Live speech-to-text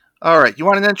All right, you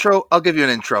want an intro? I'll give you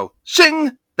an intro.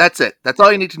 Shing! That's it. That's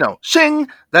all you need to know. Shing!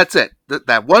 That's it.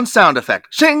 That one sound effect.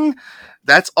 Shing!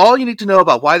 That's all you need to know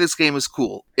about why this game is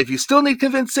cool. If you still need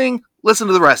convincing, listen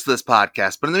to the rest of this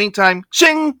podcast. But in the meantime,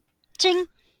 shing! Ching.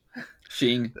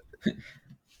 Shing.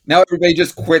 Now everybody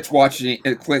just quits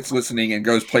listening, and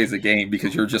goes plays the game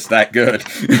because you're just that good.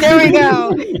 There we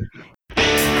go.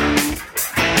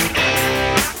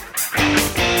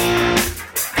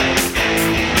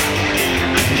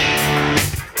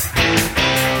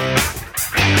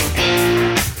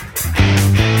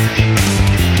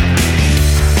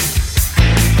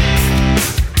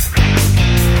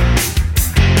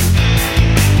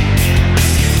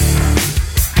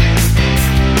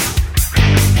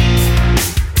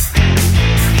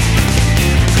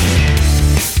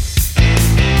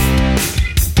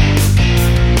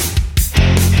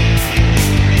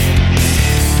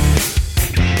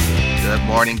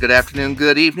 Good afternoon,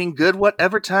 good evening, good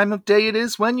whatever time of day it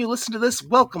is when you listen to this.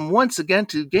 Welcome once again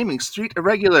to Gaming Street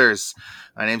Irregulars.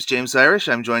 My name's James Irish.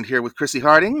 I'm joined here with Chrissy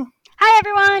Harding. Hi,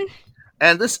 everyone.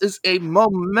 And this is a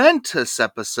momentous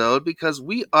episode because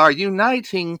we are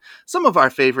uniting some of our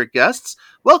favorite guests.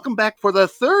 Welcome back for the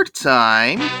third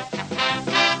time.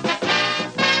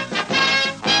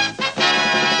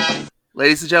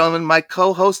 Ladies and gentlemen, my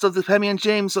co-host of the Pemmy and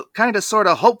James kinda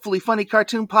sorta hopefully funny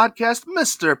cartoon podcast,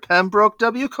 Mr. Pembroke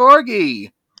W.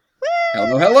 Corgi.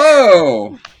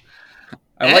 Hello.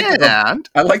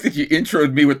 I like that you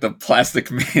introed me with the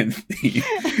Plastic Man theme.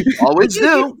 Always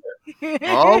do.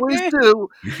 Always do.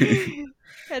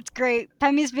 That's great.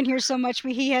 Pemmy's been here so much,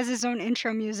 he has his own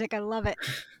intro music. I love it.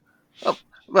 Oh,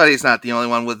 but he's not the only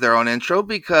one with their own intro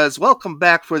because welcome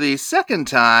back for the second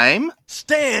time.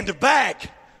 Stand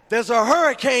back. There's a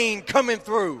hurricane coming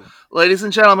through. Ladies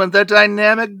and gentlemen, the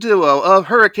dynamic duo of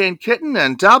Hurricane Kitten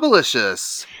and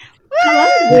Dobblicious. Hello,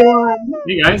 everyone.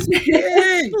 Hey, guys.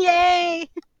 Yay!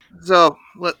 So,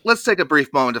 let's take a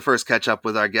brief moment to first catch up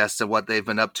with our guests and what they've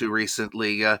been up to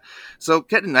recently. So,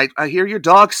 Kitten, I hear your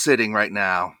dog's sitting right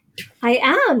now. I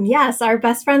am, yes. Our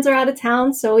best friends are out of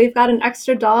town, so we've got an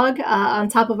extra dog on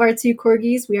top of our two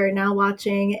corgis. We are now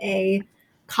watching a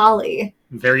collie.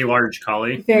 Very large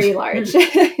collie. Very large.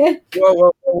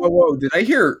 Whoa. Did I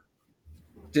hear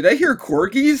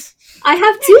corgis? I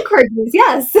have two corgis,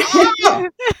 yes.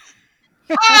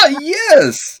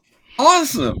 Yes.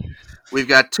 Awesome. We've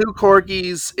got two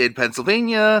corgis in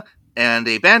Pennsylvania and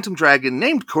a bantam dragon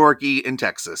named Corgi in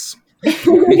Texas.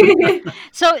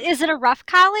 So is it a rough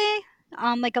collie?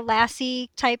 Like a Lassie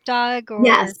type dog? Or...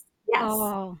 Yes.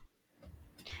 Oh,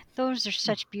 those are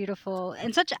such beautiful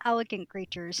and such elegant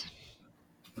creatures.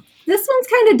 This one's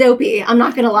kind of dopey, I'm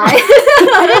not going to lie.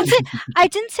 I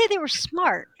didn't say they were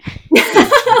smart.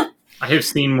 I have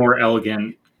seen more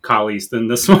elegant collies than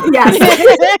this one. Yes.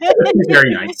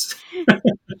 Very nice.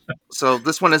 So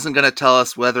this one isn't going to tell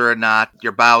us whether or not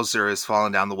your Bowser is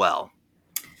falling down the well.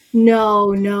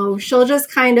 No. She'll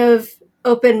just kind of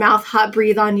open mouth, hot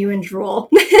breathe on you and drool.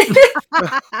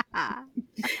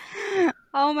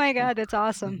 Oh my god, that's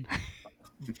awesome.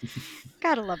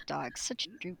 Gotta love dogs. Such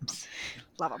droops.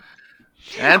 Love them.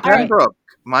 And Pembroke,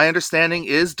 my understanding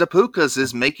is Dapukas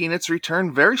is making its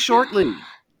return very shortly. Yay!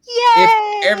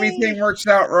 If everything works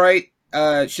out right,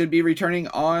 it should be returning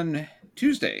on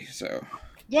Tuesday. So,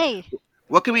 yay!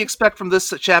 What can we expect from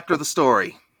this chapter of the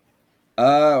story?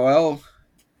 Well,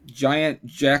 giant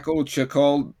jackal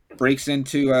Chakal breaks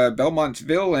into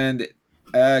Belmontville and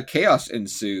chaos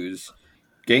ensues.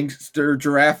 Gangster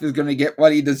Giraffe is going to get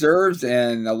what he deserves,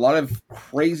 and a lot of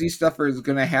crazy stuff is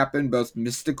going to happen, both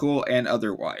mystical and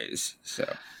otherwise. So,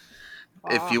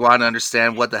 if you want to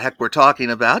understand what the heck we're talking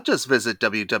about, just visit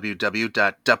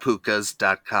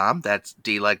www.dapukas.com. That's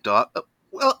D like dog.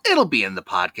 Well, it'll be in the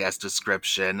podcast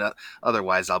description.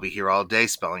 Otherwise, I'll be here all day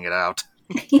spelling it out.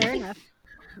 Fair enough.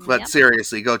 But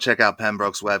seriously, go check out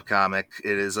Pembroke's webcomic.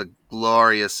 It is a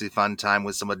gloriously fun time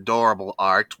with some adorable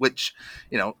art, which,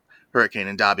 Hurricane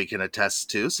and Dobby can attest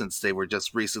to, since they were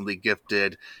just recently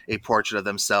gifted a portrait of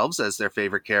themselves as their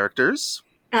favorite characters.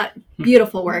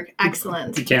 Beautiful work.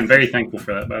 Excellent. You can. Very thankful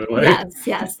for that, by the way.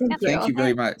 Yes. Thank you. Thank you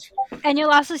very much. And you'll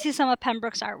also see some of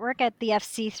Pembroke's artwork at the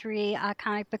FC3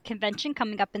 comic book convention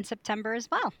coming up in September as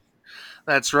well.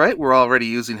 That's right. We're already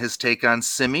using his take on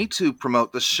Simi to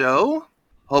promote the show.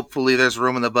 Hopefully there's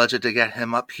room in the budget to get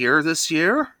him up here this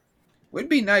year. Would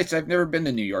be nice. I've never been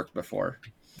to New York before.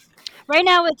 Right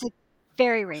now it's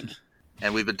very rainy.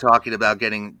 And we've been talking about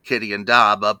getting Kitty and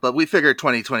Dob up, but we figured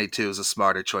 2022 is a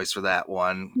smarter choice for that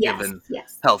one, given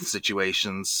health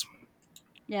situations.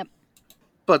 Yep.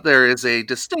 but there is a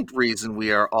distinct reason we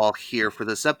are all here for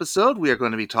this episode. We are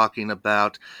going to be talking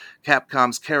about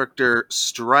Capcom's character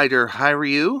Strider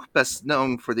Hiryu, best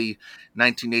known for the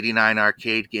 1989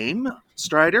 arcade game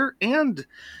Strider, and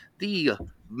the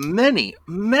many,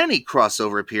 many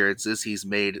crossover appearances he's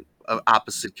made of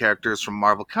opposite characters from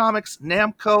Marvel Comics,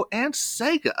 Namco, and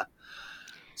Sega.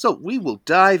 So we will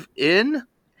dive in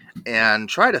and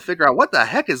try to figure out what the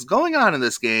heck is going on in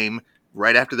this game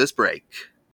right after this break.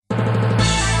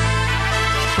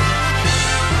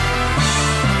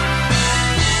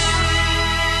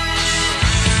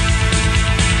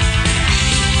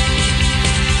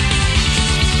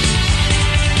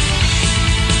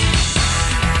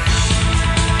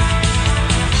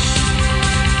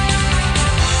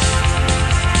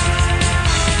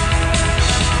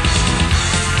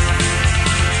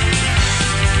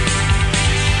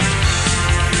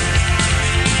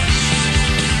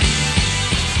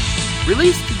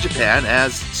 Released in Japan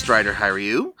as Strider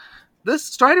Hiryu, this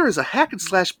Strider is a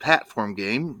hack-and-slash platform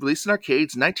game released in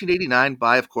arcades in 1989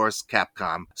 by, of course,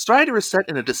 Capcom. Strider is set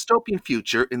in a dystopian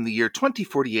future in the year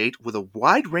 2048 with a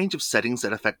wide range of settings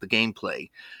that affect the gameplay.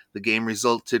 The game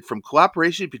resulted from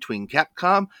cooperation between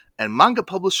Capcom and manga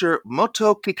publisher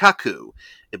Moto Kikaku.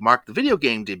 It marked the video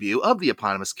game debut of the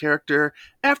eponymous character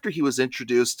after he was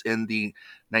introduced in the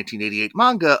 1988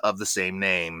 manga of the same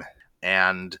name.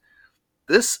 And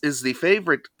this is the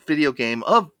favorite video game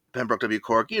of Pembroke W.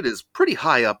 Corky. It is pretty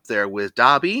high up there with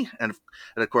Dobby, and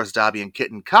of course Dobby and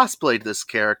Kitten cosplayed this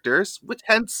characters, which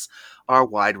hence our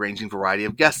wide-ranging variety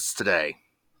of guests today.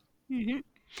 Mm-hmm.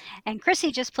 And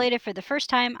Chrissy just played it for the first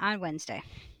time on Wednesday.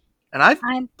 And I've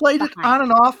played it on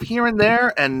and off here and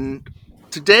there, and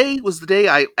today was the day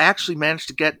I actually managed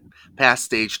to get past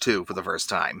stage 2 for the first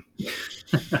time.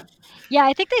 Yeah,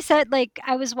 I think they said,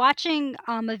 I was watching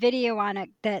a video on it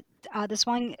that this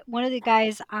one of the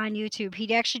guys on YouTube,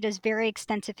 he actually does very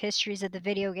extensive histories of the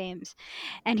video games.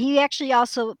 And he actually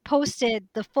also posted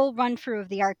the full run through of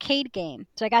the arcade game.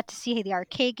 So I got to see the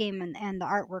arcade game and the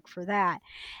artwork for that.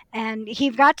 And he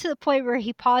got to the point where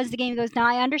he paused the game and goes, "Now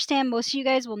I understand most of you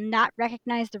guys will not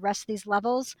recognize the rest of these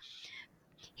levels."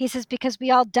 He says, "Because we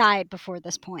all died before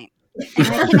this point."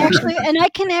 And I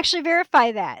can actually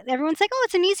verify that. Everyone's like, "Oh,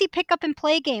 it's an easy pick up and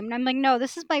play game," and I'm like, "No,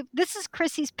 this is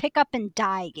Chrissy's pick up and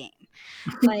die game."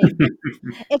 Like,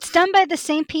 it's done by the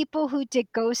same people who did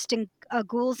Ghost and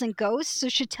Ghouls and Ghosts, so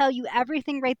it should tell you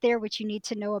everything right there what you need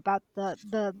to know about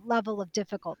the level of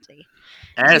difficulty,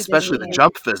 and especially the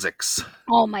jump physics.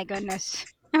 Oh my goodness!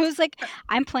 I was like,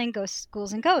 I'm playing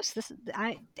Ghouls and Ghosts.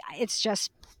 It's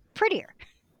just prettier.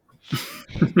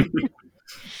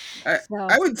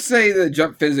 I would say the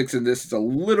jump physics in this is a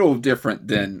little different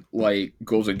than like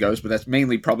Ghouls and Ghosts, but that's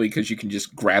mainly probably because you can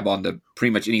just grab onto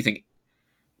pretty much anything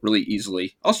really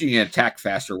easily. Also, you can attack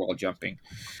faster while jumping.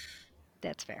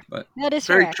 That's fair. But that is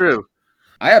very fair, true.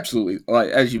 I absolutely,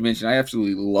 as you mentioned, I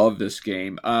absolutely love this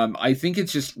game. I think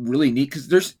it's just really neat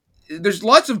because there's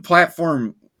lots of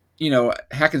platform,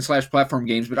 hack and slash platform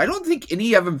games, but I don't think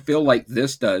any of them feel like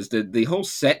this does. The whole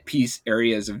set piece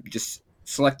areas of just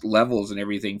select levels and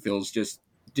everything feels just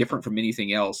different from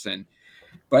anything else. And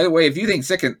by the way, if you think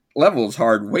second level is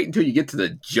hard, wait until you get to the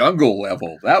jungle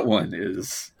level. That one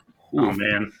is. Oh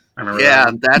man, I remember. Yeah,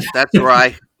 that's where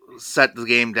I set the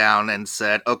game down and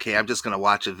said, "Okay, I'm just going to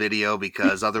watch a video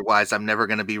because otherwise I'm never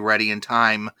going to be ready in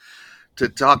time to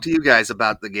talk to you guys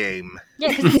about the game."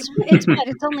 Yeah, because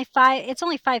it's only 5. It's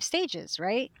only 5 stages,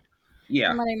 right? Yeah.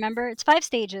 From what I remember, it's 5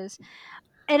 stages.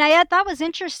 And I thought was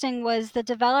interesting was the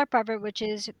developer of it, which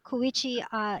is Koichi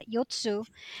Yotsu.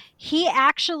 He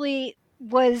actually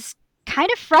was kind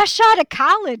of fresh out of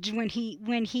college when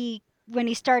he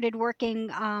started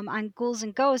working on Ghouls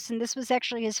and Ghosts, and this was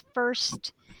actually his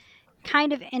first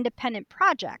kind of independent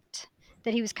project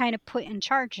that he was kind of put in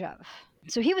charge of.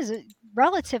 So he was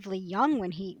relatively young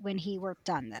when he worked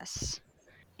on this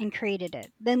and created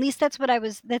it. At least that's what I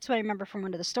remember from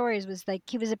one of the stories, was like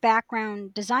he was a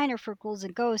background designer for Ghouls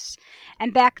and Ghosts,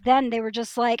 and back then they were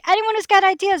just like, anyone who's got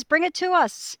ideas, bring it to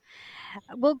us.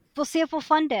 We'll see if we'll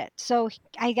fund it. So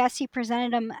I guess he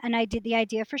presented them the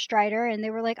idea for Strider, and they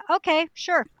were like, okay,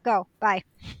 sure, go, bye.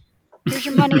 Here's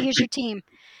your money, here's your team.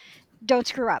 Don't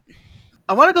screw up.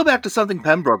 I want to go back to something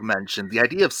Pembroke mentioned, the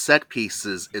idea of set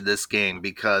pieces in this game,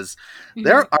 because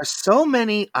there are so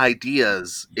many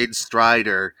ideas in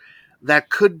Strider that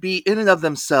could be in and of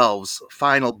themselves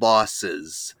final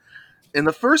bosses. In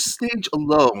the first stage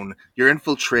alone, you're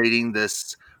infiltrating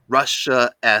this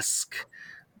Russia-esque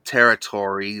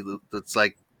territory that's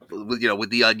like, with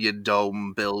the Onion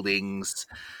Dome buildings,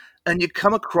 and you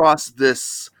come across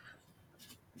this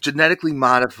genetically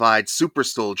modified super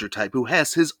soldier type who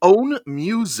has his own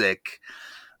music,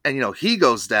 and he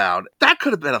goes down. That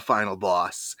could have been a final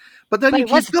boss, but then But you it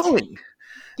keep wasn't. going,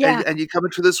 Yeah. and you come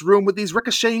into this room with these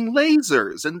ricocheting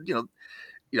lasers, and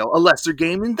a lesser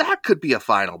game, and that could be a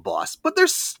final boss. But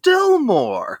there's still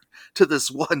more to this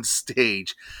one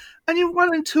stage. And you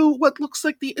run into what looks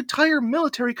like the entire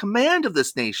military command of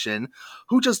this nation,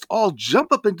 who just all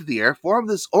jump up into the air, form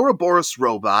this Ouroboros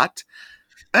robot,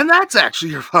 and that's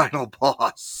actually your final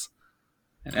boss.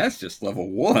 And that's just level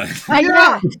 1.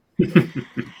 Yeah.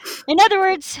 In other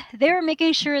words, they were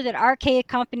making sure that arcade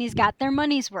companies got their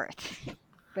money's worth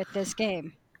with this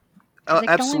game. I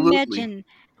can only Absolutely. imagine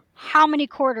how many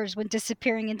quarters went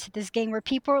disappearing into this game where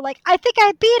people were like, I think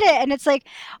I beat it. And it's like,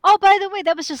 oh, by the way,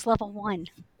 that was just level 1.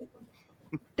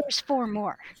 There's 4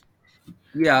 more.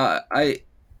 Yeah,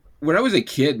 when I was a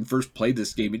kid and first played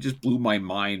this game, it just blew my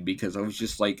mind because I was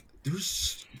just like,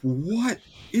 what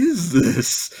is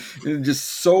this? And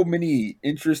just so many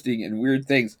interesting and weird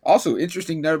things. Also,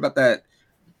 interesting note about that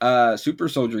super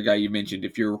soldier guy you mentioned.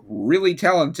 If you're really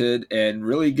talented and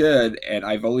really good, and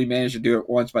I've only managed to do it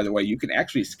once, by the way, you can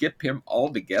actually skip him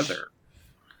altogether.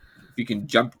 If you can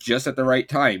jump just at the right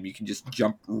time, you can just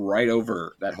jump right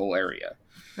over that whole area.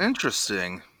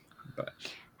 Interesting. But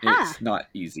it's not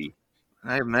easy.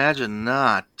 I imagine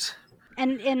not.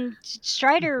 And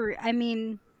Strider, I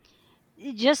mean,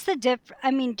 just the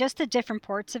different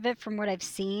parts of it from what I've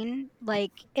seen,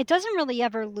 like it doesn't really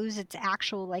ever lose its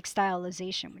actual like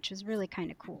stylization, which is really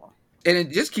kind of cool. And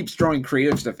it just keeps throwing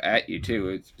creative stuff at you too.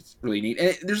 It's really neat.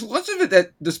 And there's lots of it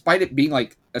that, despite it being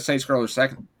like a side-scroller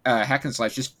hack and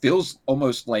slash, just feels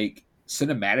almost like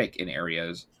cinematic in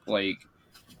areas. Like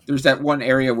there's that one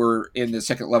area where in the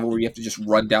second level where you have to just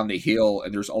run down the hill,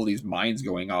 and there's all these mines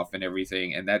going off and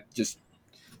everything, and that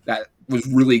was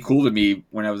really cool to me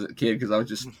when I was a kid because I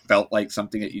just felt like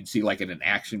something that you'd see like in an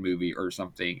action movie or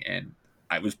something, and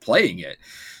I was playing it.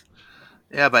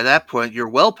 Yeah, by that point, you're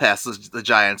well past the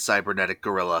giant cybernetic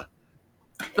gorilla.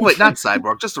 No, wait, not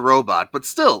cyborg, just a robot. But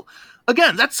still,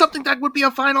 again, that's something that would be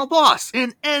a final boss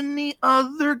in any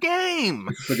other game.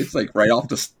 But it's like right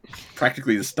off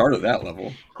practically the start of that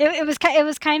level. It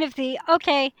was kind of the,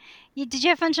 okay, did you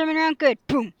have fun jumping around? Good.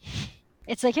 Boom.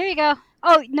 It's like, here you go.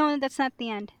 Oh, no, that's not the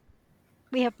end.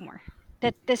 We have more.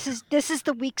 That this is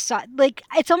the weak side. Like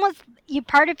it's almost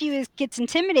part of you gets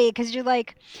intimidated because you're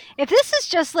like, if this is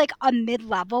just like a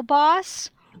mid-level boss,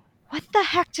 what the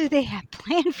heck do they have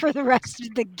planned for the rest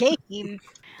of the game?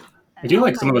 I do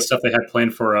like some of the stuff they had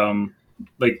planned for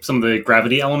like some of the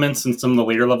gravity elements and some of the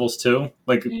later levels too.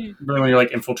 Like when you're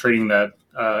like infiltrating that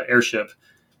airship,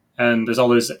 and there's all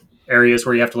those areas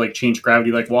where you have to like change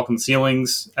gravity, like walk on the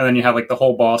ceilings, and then you have like the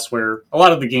whole boss where a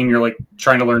lot of the game you're like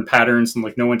trying to learn patterns and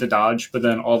like know when to dodge, but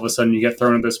then all of a sudden you get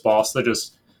thrown at this boss that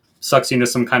just sucks you into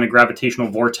some kind of gravitational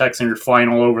vortex and you're flying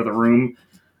all over the room.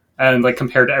 And like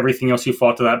compared to everything else you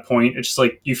fought to that point, it's just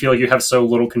like you feel like you have so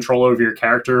little control over your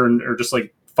character and or just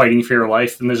like fighting for your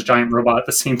life and this giant robot at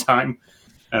the same time.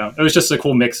 It was just a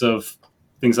cool mix of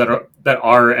things that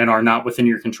are and are not within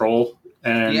your control.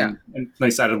 And a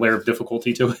nice added layer of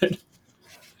difficulty to it.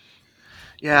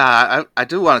 Yeah, I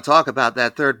do want to talk about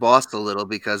that third boss a little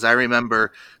because I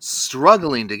remember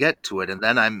struggling to get to it, and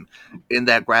then I'm in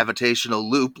that gravitational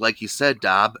loop, like you said,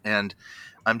 Dob, and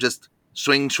I'm just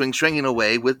swinging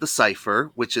away with the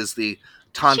Cypher, which is the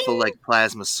Tonfa-like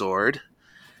plasma sword,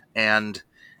 and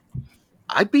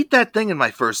I beat that thing in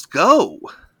my first go,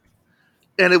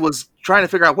 and it was trying to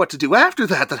figure out what to do after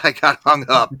that I got hung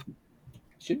up.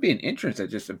 Should be an entrance that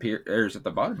just appears at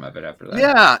the bottom of it after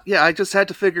that. Yeah. I just had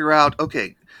to figure out.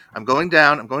 Okay, I'm going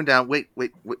down. Wait.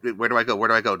 Where do I go?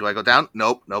 Do I go down?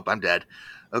 Nope. I'm dead.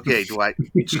 Okay.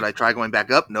 Should I try going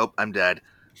back up? Nope. I'm dead.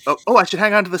 Oh, I should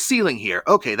hang on to the ceiling here.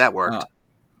 Okay, that worked.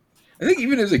 I think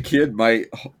even as a kid,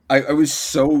 I was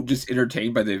so just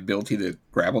entertained by the ability to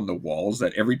grab on the walls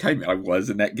that every time I was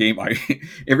in that game,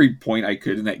 every point I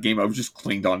could in that game, I was just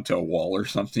clinged onto a wall or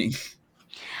something.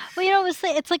 Well,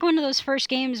 it's like one of those first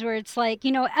games where it's like,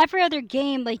 every other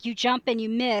game, like you jump and you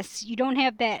miss. You don't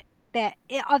have that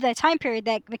of that time period,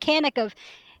 that mechanic of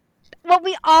what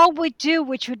we all would do,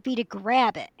 which would be to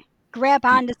grab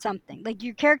onto something. Like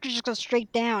your character just goes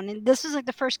straight down. And this was like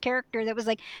the first character that was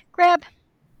like, grab,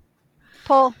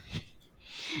 pull.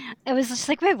 It was just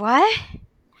like, wait, what?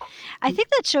 I think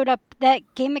that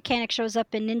game mechanic shows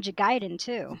up in Ninja Gaiden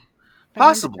too.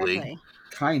 Possibly.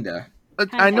 Kinda.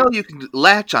 I know you can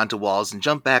latch onto walls and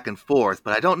jump back and forth,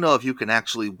 but I don't know if you can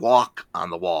actually walk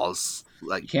on the walls.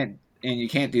 Like you can't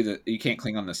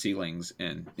cling on the ceilings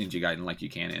in Ninja Gaiden like you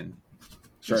can in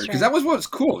Strider, because that was what's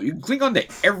cool. You can cling on to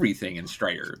everything in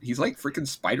Strider. He's like freaking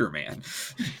Spider-Man.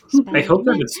 I hope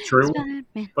that it's true,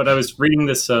 but I was reading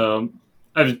this.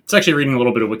 I was actually reading a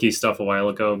little bit of wiki stuff a while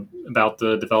ago about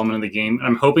the development of the game, and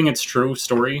I'm hoping it's true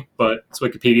story, but it's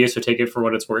Wikipedia, so take it for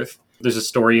what it's worth. There's a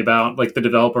story about like the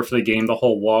developer for the game, the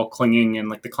whole wall clinging and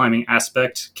like the climbing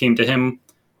aspect came to him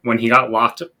when he got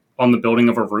locked on the building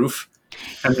of a roof.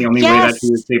 And the only way that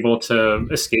he was able to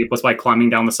escape was by climbing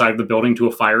down the side of the building to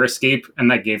a fire escape,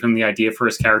 and that gave him the idea for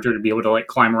his character to be able to like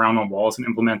climb around on walls and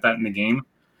implement that in the game.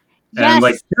 Yes. And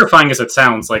like terrifying as it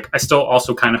sounds, like I still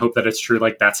also kind of hope that it's true.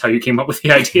 Like that's how you came up with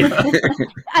the idea.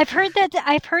 I've heard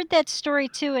that story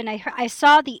too, and I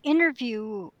saw the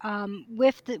interview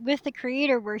with the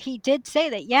creator where he did say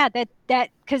that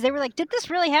because they were like, did this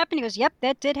really happen? He goes, yep,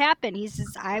 that did happen. He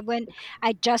says, I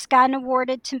just gotten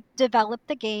awarded to develop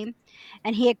the game,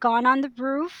 and he had gone on the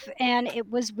roof, and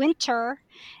it was winter,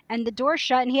 and the door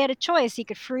shut, and he had a choice. He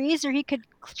could freeze or he could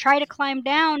try to climb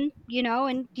down,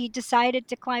 and he decided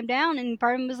to climb down, and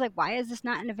part of him was like, why is this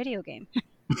not in a video game?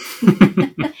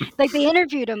 Like they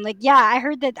interviewed him, like, yeah,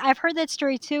 I've heard that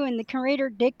story too, and the creator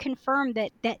did confirm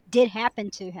that did happen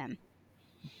to him.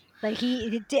 Like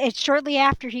it's shortly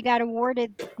after he got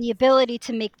awarded the ability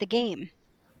to make the game.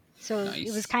 So Nice.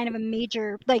 It was kind of a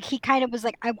major, like he kind of was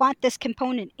like, I want this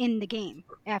component in the game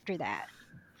after that.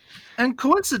 And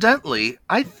coincidentally,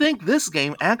 I think this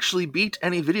game actually beat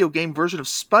any video game version of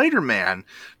Spider-Man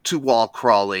to wall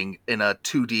crawling in a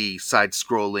 2D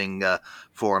side-scrolling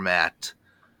format.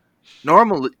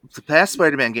 Normally, the past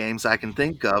Spider-Man games I can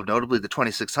think of, notably the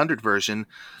 2600 version,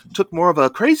 took more of a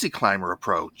crazy climber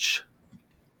approach.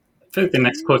 I feel like the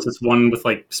next closest one with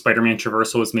like Spider-Man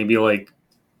traversal is maybe like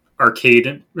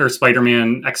Arcade or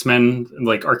Spider-Man X-Men,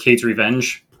 like Arcade's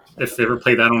Revenge. If they ever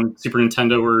played that on Super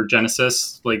Nintendo or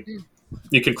Genesis, like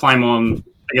you could climb on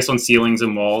ceilings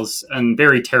and walls, and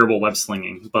very terrible web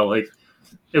slinging, but like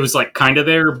it was like kind of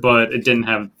there, but it didn't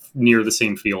have near the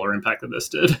same feel or impact that this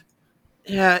did.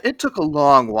 Yeah, it took a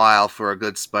long while for a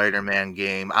good Spider-Man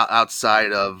game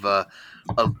outside of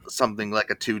something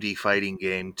like a 2D fighting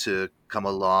game to come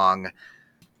along.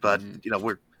 But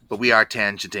we are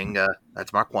tangenting.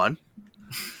 That's Mark 1.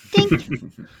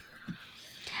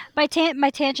 My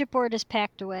tangent board is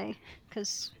packed away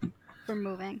because we're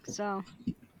moving, so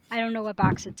I don't know what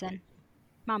box it's in.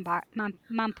 Mom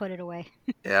put it away.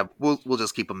 Yeah, we'll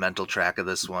just keep a mental track of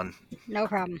this one. No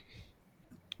problem.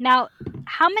 Now,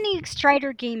 how many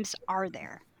Strider games are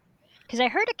there? Because I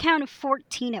heard a count of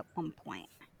 14 at one point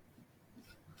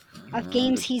of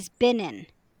games he's been in.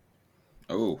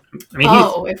 Oh, I mean,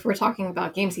 if we're talking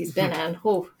about games he's been in,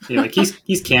 yeah, like he's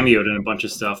cameoed in a bunch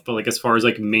of stuff, but like as far as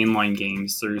like mainline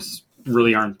games, there's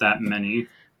really aren't that many.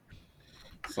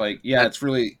 it's like, yeah, it's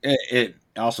really it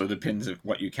also depends on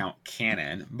what you count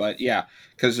canon, but yeah,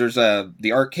 because there's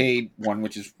the arcade one,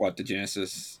 which is what the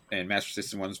Genesis and Master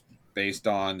System one's based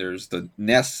on. There's the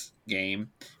NES game,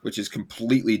 which is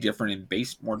completely different and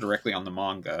based more directly on the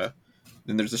manga.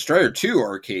 Then there's the Strider 2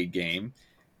 arcade game,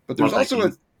 but there's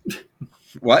also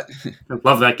what? I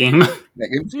love that game. That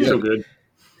game's So good.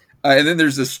 And then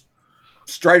there's this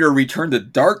Strider Return to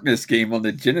Darkness game on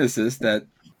the Genesis that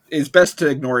is best to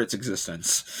ignore its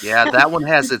existence. Yeah, that one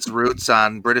has its roots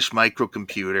on British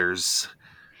microcomputers,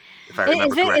 if I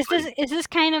remember correctly. Is this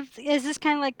kind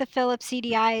of like the Philips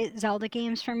CDI Zelda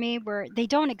games for me, where they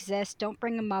don't exist? Don't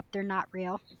bring them up; they're not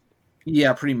real.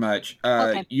 Yeah, pretty much.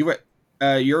 Okay.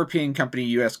 European company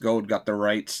US Gold got the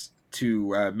rights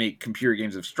to make computer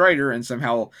games of Strider and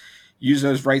somehow use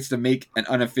those rights to make an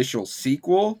unofficial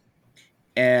sequel,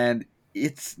 and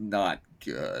it's not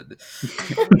good.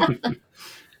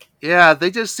 Yeah, they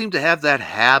just seem to have that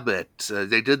habit.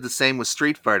 They did the same with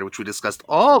Street Fighter, which we discussed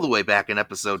all the way back in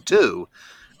episode 2.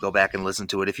 Go back and listen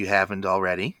to it if you haven't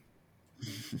already.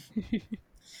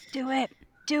 Do it.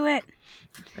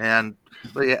 And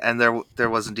there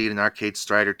was indeed an arcade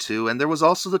Strider 2, and there was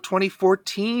also the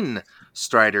 2014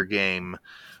 Strider game,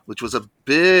 which was a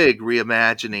big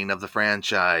reimagining of the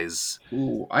franchise.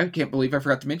 Ooh, I can't believe I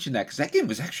forgot to mention that, because that game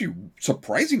was actually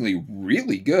surprisingly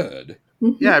really good.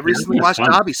 Yeah, I recently that's watched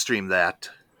fun. Dobby stream that.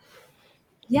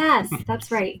 Yes, that's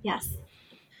right. Yes.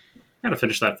 Gotta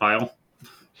finish that file.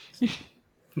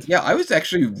 Yeah, I was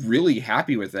actually really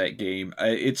happy with that game.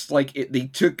 It's like it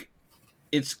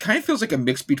kind of feels like a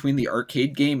mix between the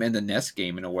arcade game and the NES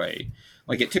game in a way.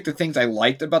 Like it took the things I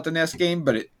liked about the NES game,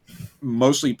 but it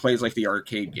mostly plays like the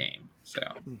arcade game. So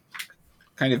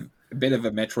kind of a bit of a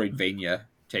Metroidvania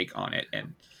take on it.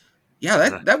 And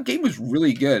yeah, that game was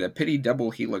really good. A pity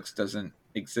Double Helix doesn't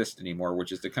exist anymore,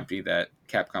 which is the company that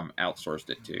Capcom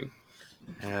outsourced it to.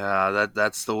 Yeah,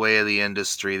 that's the way of the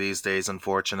industry these days,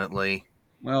 unfortunately.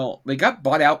 Well, they got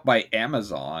bought out by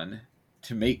Amazon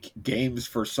to make games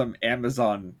for some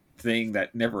Amazon thing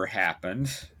that never happened.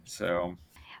 So,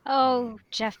 Oh,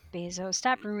 Jeff Bezos,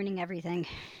 stop ruining everything.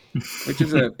 which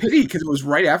is a pity because it was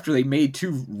right after they made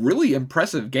two really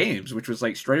impressive games, which was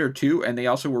like Strider 2, and they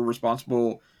also were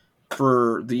responsible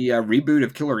for the reboot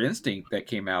of Killer Instinct that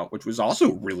came out, which was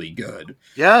also really good.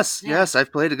 Yes, Yeah. yes,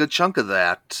 I've played a good chunk of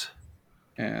that.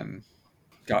 And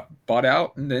got bought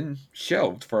out and then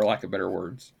shelved, for lack of better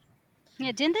words.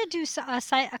 Yeah, didn't they do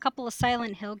a couple of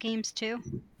Silent Hill games too?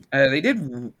 They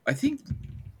did, I think,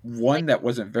 one that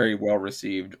wasn't very well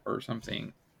received or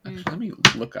something. Let me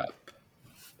look up.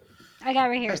 I got it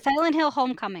right here. Silent Hill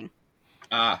Homecoming.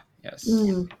 Ah, yes.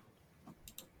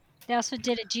 They also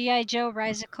did a G.I. Joe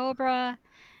Rise of Cobra,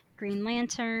 Green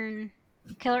Lantern,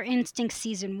 Killer Instinct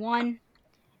Season 1,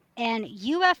 and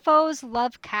UFOs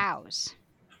Love Cows.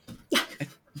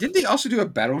 Didn't they also do a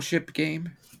Battleship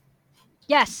game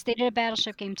Yes, they did a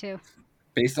Battleship game too.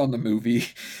 based on the movie?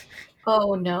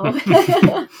 Oh no.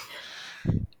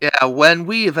 Yeah, when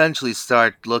we eventually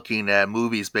start looking at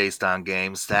movies based on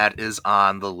games, that is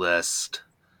on the list.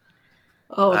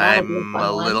 Oh, that'll be a I'm fun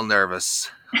a one. little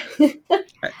nervous. I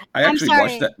actually sorry.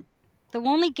 watched that.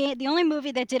 The only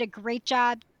movie that did a great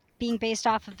job being based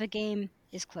off of a game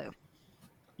is Clue.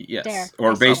 Yes, There,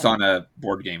 or I saw based that. on a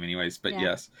board game, anyways. But Yeah.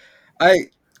 yes, I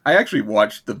actually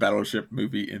watched the Battleship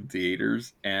movie in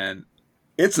theaters, and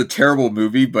it's a terrible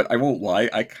movie. But I won't lie,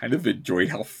 I kind of enjoyed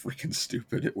how freaking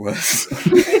stupid it was.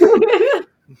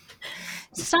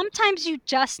 Sometimes you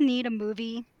just need a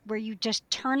movie where you just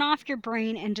turn off your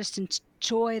brain and just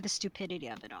enjoy the stupidity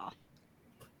of it all.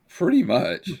 Pretty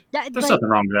much. That, There's like, nothing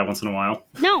wrong with that once in a while.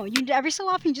 no, you every so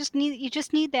often you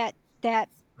just need that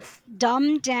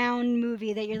dumbed down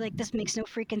movie that you're like, this makes no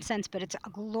freaking sense, but it's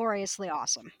gloriously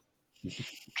awesome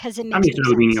because it I makes need to no know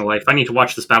the meaning sense. of life. I need to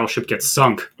watch this battleship get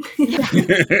sunk. Damn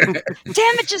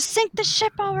it, just sink the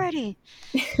ship already.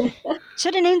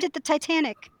 Should have named it the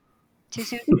Titanic. Too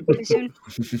soon? Too soon?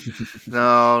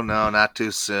 No, not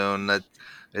too soon.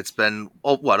 It's been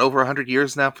over 100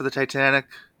 years now for the Titanic.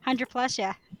 100 plus,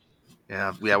 yeah.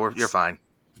 Yeah, you're fine.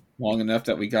 Long enough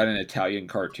that we got an Italian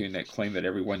cartoon that claimed that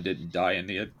everyone didn't die in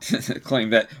the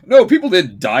claimed that no, people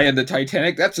didn't die in the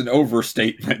Titanic. That's an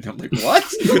overstatement. I'm like, what?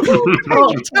 What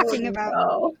are you talking about?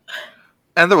 No.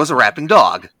 And there was a rapping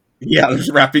dog. Yeah, there's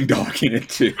a rapping dog in it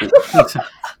too.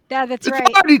 Yeah, that's It's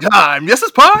right. party time. Yes,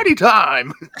 it's party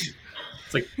time.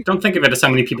 It's like, don't think of it as how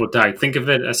many people died. Think of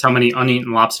it as how many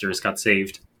uneaten lobsters got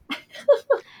saved.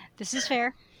 This is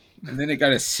fair. And then it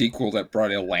got a sequel that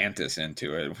brought Atlantis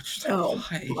into it. Which, Oh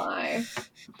why? my.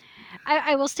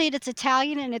 I will state it's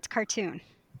Italian and it's cartoon.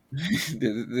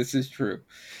 This is true.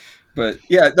 But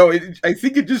yeah, no, I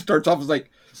think it just starts off as like,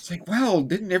 it's like, wow,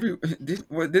 didn't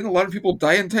a lot of people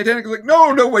die in Titanic? It's like,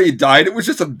 no way he died. It was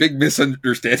just a big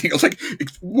misunderstanding. I was like,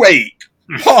 wait,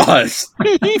 pause.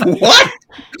 What?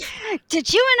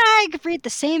 Did you and I read the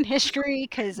same history?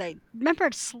 Because I remember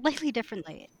it slightly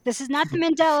differently. This is not the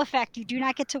Mandela effect. You do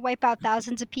not get to wipe out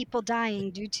thousands of people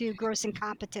dying due to gross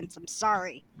incompetence. I'm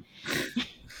sorry.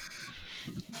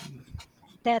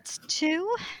 That's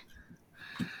 2.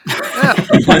 Yeah.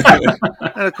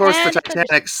 And of course, And the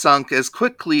Titanic sunk as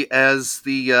quickly as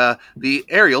the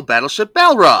aerial battleship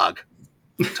Balrog.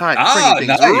 Bringing things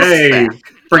nice. right Hey,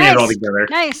 back. bring it all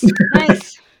Nice. together.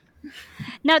 Nice.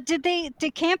 Now, did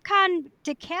Capcom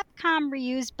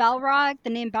reuse Balrog, the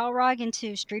name Balrog,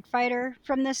 into Street Fighter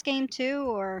from this game too,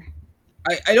 or?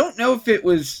 I don't know if it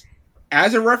was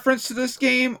as a reference to this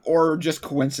game or just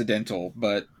coincidental,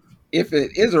 but if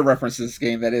it is a reference to this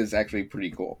game, that is actually pretty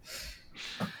cool.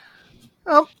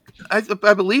 Well, I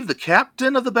believe the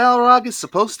captain of the Balrog is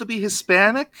supposed to be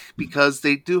Hispanic because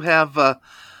they do have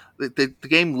the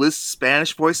game lists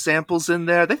Spanish voice samples in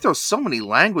there. They throw so many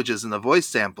languages in the voice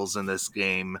samples in this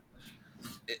game.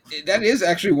 That is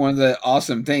actually one of the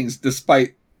awesome things,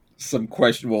 despite some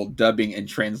questionable dubbing and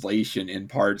translation in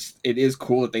parts. It is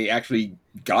cool that they actually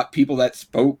got people that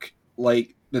spoke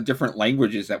like the different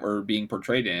languages that were being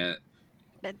portrayed in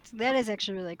it. That is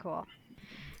actually really cool.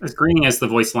 As grainy as the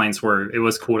voice lines were, it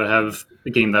was cool to have a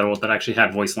game that old that actually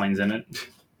had voice lines in it.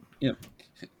 Yep.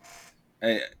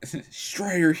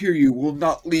 Strider, here you will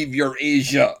not leave your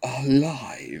Asia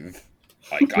alive.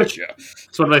 I gotcha.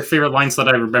 It's one of my favorite lines that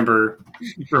I remember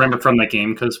from that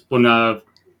game, because when I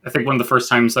think one of the first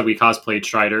times that we cosplayed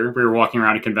Strider, we were walking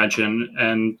around a convention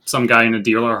and some guy in a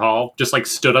dealer hall just like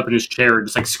stood up in his chair and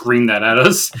just like screamed that at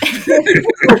us.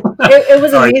 It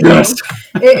was Oh, amazing. yes.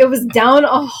 It was down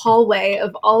a hallway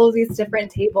of all of these different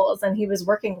tables, and he was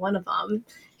working one of them.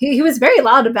 He was very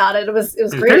loud about it. It was I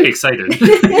was great. very excited.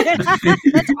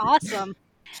 That's awesome.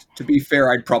 To be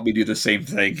fair, I'd probably do the same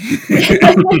thing.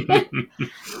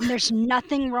 And there's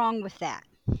nothing wrong with that.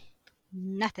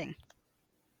 Nothing.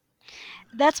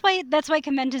 That's why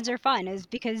conventions are fun, is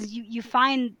because you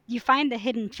find the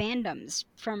hidden fandoms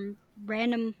from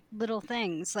random little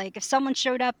things. Like if someone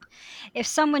showed up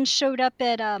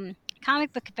at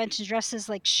comic book conventions dressed as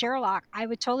like Sherlock, I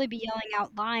would totally be yelling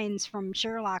out lines from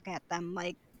Sherlock at them.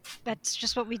 Like that's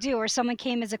just what we do. Or someone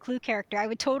came as a Clue character, I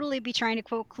would totally be trying to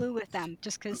quote Clue with them,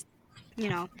 just because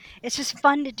it's just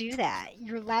fun to do that.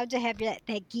 You're allowed to have that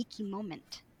geeky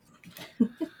moment.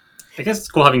 I guess it's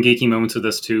cool having geeky moments with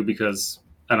this too, because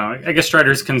I don't know. I guess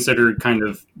Strider's considered kind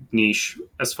of niche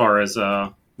as far as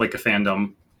like a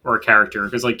fandom or a character,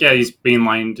 because like he's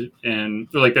mainlined in,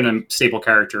 or like been a staple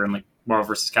character in like Marvel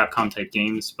vs. Capcom type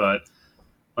games, but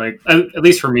like at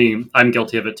least for me, I'm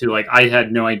guilty of it too. Like I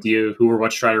had no idea who or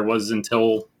what Strider was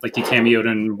until like he cameoed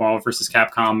in Marvel vs.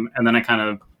 Capcom, and then I kind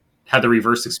of had the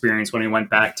reverse experience when I went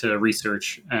back to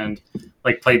research and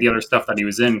like played the other stuff that he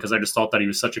was in, because I just thought that he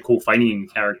was such a cool fighting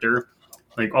character.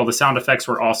 Like all the sound effects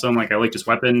were awesome. Like I liked his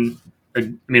weapon.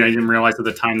 I mean, I didn't realize at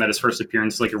the time that his first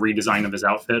appearance was like a redesign of his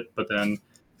outfit, but then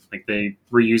like they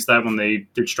reused that when they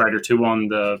did Strider 2 on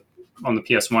the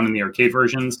PS1 and the arcade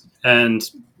versions. And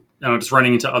just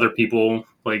running into other people,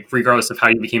 like regardless of how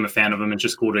you became a fan of them, it's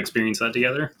just cool to experience that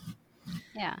together.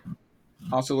 Yeah.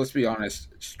 Also, let's be honest,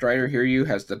 Strider Hiryu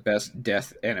has the best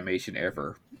death animation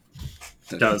ever.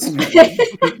 It does.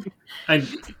 Mega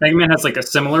Man has like a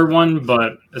similar one,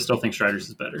 but I still think Strider's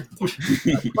is better.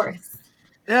 Of course.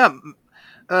 Yeah,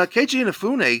 Keiji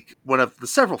Inafune, one of the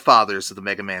several fathers of the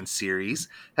Mega Man series,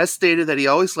 has stated that he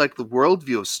always liked the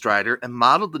worldview of Strider and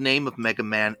modeled the name of Mega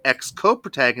Man X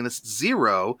co-protagonist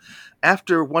Zero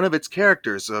after one of its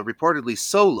characters, reportedly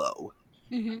Solo.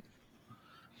 Mm-hmm.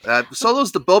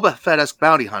 Solo's the Boba Fett-esque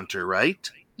bounty hunter,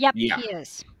 right? Yep, Yeah. he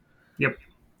is. Yep.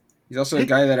 He's also a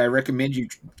guy that I recommend you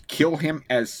kill him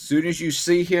as soon as you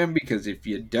see him, because if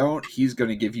you don't, he's going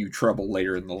to give you trouble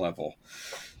later in the level.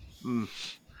 Mm.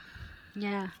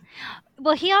 Yeah.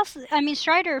 Well, he also, I mean,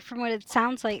 Strider, from what it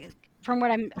sounds like, from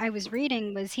what I was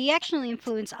reading, was he actually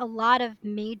influenced a lot of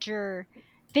major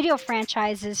video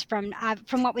franchises from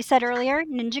what we said earlier,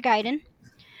 Ninja Gaiden,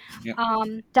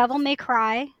 Yep. Devil May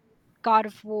Cry, God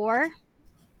of War,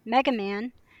 Mega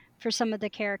Man, for some of the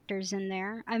characters in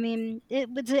there. I mean, it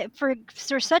was for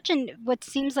such an it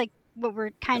sounds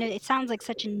like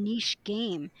such a niche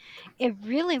game. It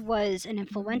really was an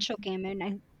influential game,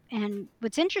 and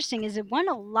what's interesting is it won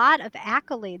a lot of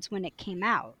accolades when it came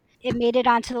out. It made it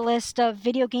onto the list of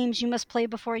video games you must play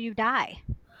before you die.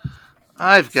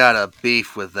 I've got a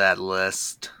beef with that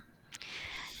list.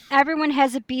 Everyone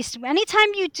has a beef. Anytime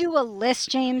you do a list,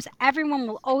 James, everyone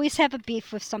will always have a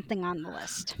beef with something on the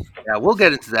list. Yeah, we'll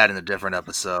get into that in a different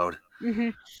episode.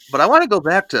 Mm-hmm. But I want to go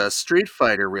back to Street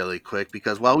Fighter really quick,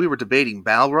 because while we were debating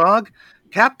Balrog,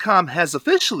 Capcom has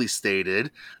officially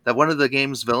stated that one of the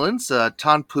game's villains,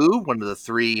 Tanpu, one of the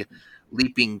 3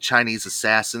 leaping Chinese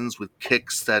assassins with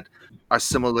kicks that are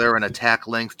similar in attack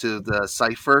length to the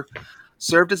Cypher,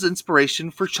 served as inspiration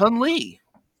for Chun-Li.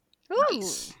 Ooh.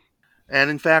 Nice. And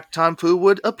in fact, Tanpu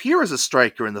would appear as a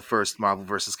striker in the first Marvel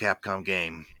vs. Capcom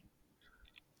game.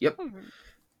 Yep.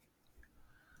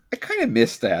 I kind of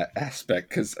missed that aspect,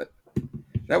 because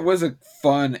that was a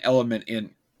fun element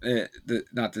in,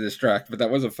 not to distract, but that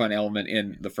was a fun element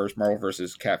in the first Marvel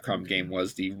vs. Capcom game,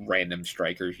 was the random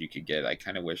strikers you could get. I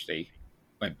kind of wish they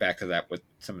went back to that with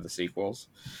some of the sequels.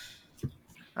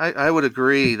 I would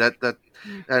agree that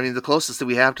I mean, the closest that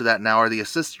we have to that now are the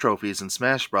assist trophies in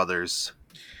Smash Brothers.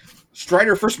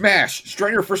 Strider for Smash!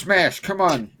 Strider for Smash! Come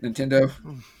on, Nintendo.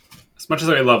 As much as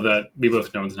I love that, we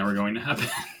both know it's never going to happen.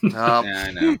 Yeah,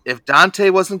 I know. If Dante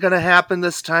wasn't going to happen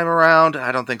this time around,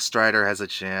 I don't think Strider has a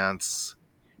chance.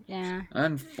 Yeah.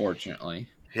 Unfortunately.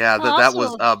 Yeah, Well, that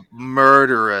was also- a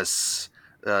murderous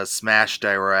Smash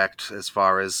Direct as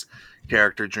far as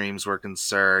character dreams were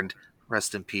concerned.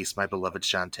 Rest in peace, my beloved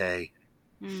Shantae.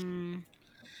 Mm.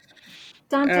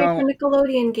 Dante Ow. for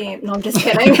Nickelodeon game. No, I'm just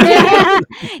kidding.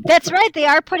 That's right. They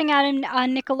are putting out a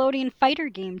Nickelodeon fighter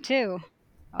game too.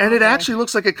 And it Okay. actually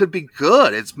looks like it could be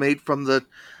good. It's made from a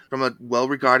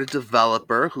well-regarded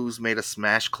developer who's made a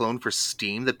Smash clone for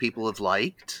Steam that people have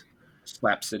liked.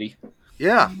 Slap City.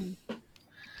 Yeah.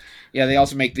 Yeah, they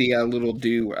also make the Little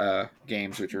Do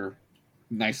games, which are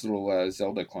nice little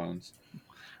Zelda clones.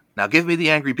 Now give me the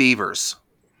Angry Beavers.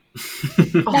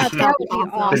 That would be I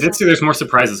awesome. did see there's more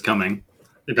surprises coming.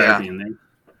 They better Yeah. be in there.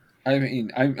 I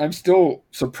mean, I'm still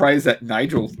surprised that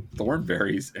Nigel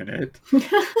Thornberry's in it.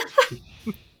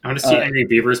 I want to see Angry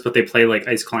Beavers, but they play like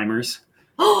ice climbers.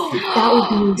 That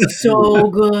would be so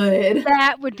good.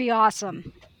 That would be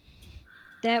awesome.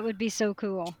 That would be so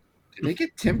cool. Did they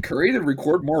get Tim Curry to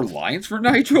record more lines for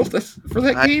Nigel for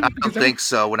that game? I don't think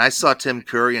so. When I saw Tim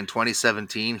Curry in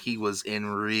 2017, he was in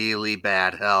really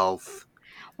bad health.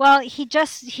 Well, he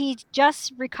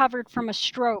just recovered from a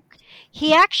stroke.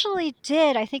 He actually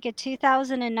did, I think in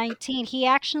 2019, he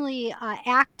actually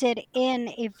acted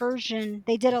in a version.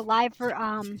 They did a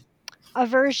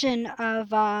version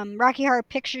of Rocky Horror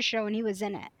Picture Show, and he was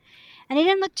in it. And he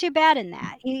didn't look too bad in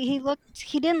that. He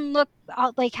didn't look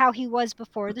like how he was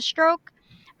before the stroke,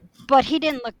 but he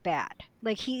didn't look bad.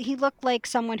 Like he looked like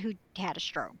someone who had a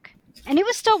stroke, and he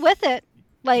was still with it.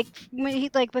 Like when he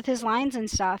with his lines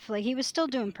and stuff, like he was still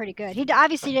doing pretty good. He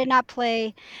obviously did not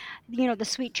play, the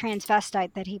sweet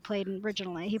transvestite that he played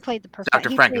originally. He played the Dr.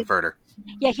 Frankenfurter.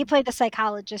 He played the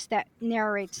psychologist that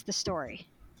narrates the story.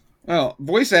 Well,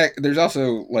 there's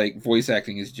also voice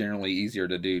acting is generally easier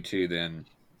to do too than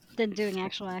Doing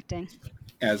actual acting.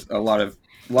 As a lot of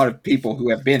people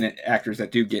who have been actors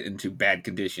that do get into bad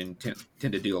condition tend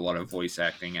to do a lot of voice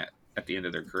acting at the end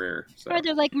of their career. So. Or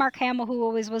they're like Mark Hamill, who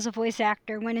always was a voice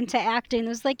actor, went into acting and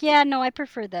was like, yeah, no, I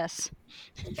prefer this.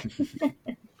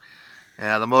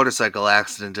 Yeah, the motorcycle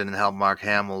accident didn't help Mark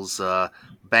Hamill's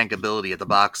bankability at the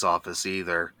box office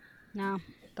either. No,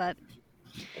 but...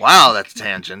 Wow, that's a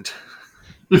tangent.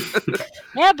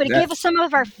 Yeah, but it gave us some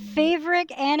of our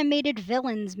favorite animated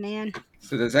villains, man.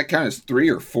 So does that count as 3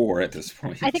 or 4 at this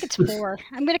point? I think it's 4.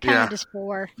 I'm going to count it as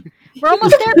 4. We're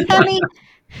almost there, Pemmy.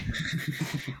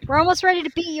 We're almost ready to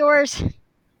beat yours.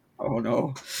 Oh,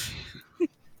 no.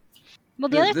 Well,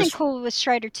 the other thing cool with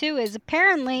Strider 2 is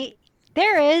apparently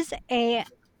there is a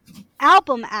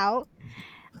album out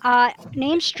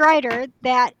named Strider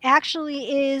that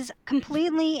actually is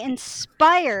completely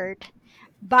inspired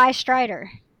by Strider.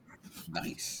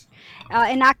 Nice.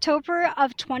 In October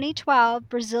of 2012,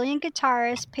 Brazilian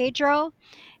guitarist Pedro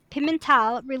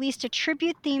Pimentel released a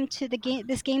tribute theme to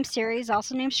this game series,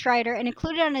 also named Strider, and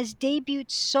included on his debut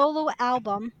solo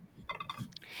album.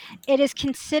 It is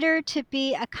considered to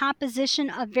be a composition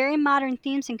of very modern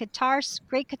themes and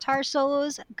great guitar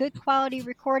solos, good quality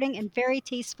recording, and very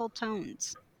tasteful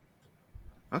tones.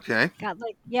 Okay.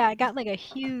 I got a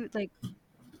huge, a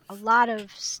lot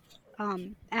of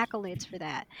accolades for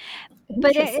that.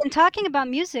 But in talking about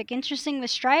music, interesting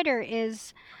with Strider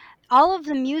is all of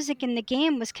the music in the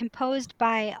game was composed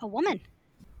by a woman.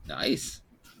 Nice.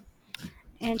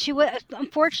 And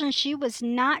unfortunately she was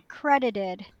not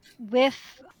credited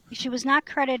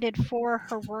for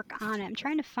her work on it. I'm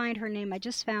trying to find her name. I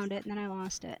just found it and then I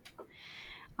lost it.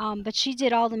 But she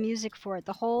did all the music for it,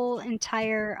 the whole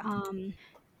entire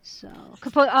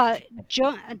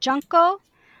Junko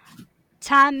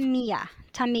Tamiya,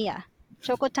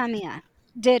 Shoko Tamiya,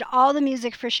 did all the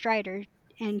music for Strider,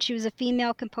 and she was a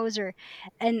female composer.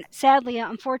 And sadly,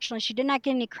 unfortunately, she did not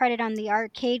get any credit on the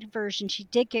arcade version. She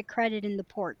did get credit in the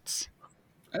ports.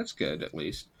 That's good, at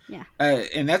least. Yeah.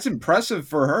 And that's impressive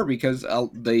for her because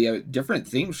the different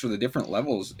themes for the different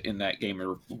levels in that game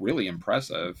are really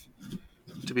impressive.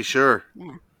 To be sure.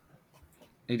 Yeah.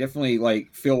 They definitely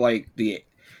feel like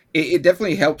it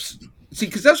definitely helps. See,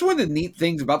 because that's one of the neat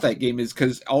things about that game is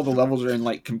because all the levels are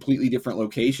in completely different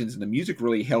locations, and the music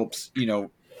really helps,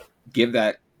 give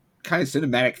that kind of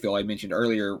cinematic feel I mentioned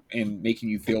earlier, and making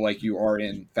you feel like you are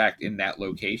in fact in that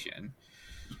location.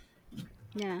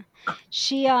 Yeah,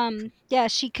 she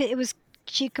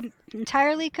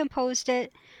entirely composed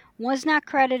it. Was not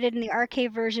credited in the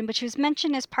arcade version, but she was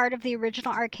mentioned as part of the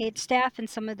original arcade staff in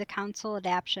some of the console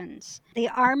adaptions. They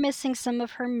are missing some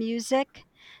of her music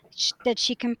that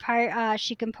she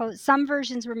composed. Some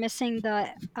versions were missing the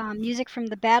music from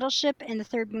the Battleship and the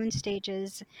Third Moon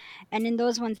stages, and in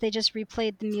those ones they just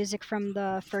replayed the music from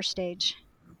the first stage.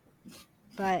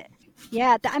 But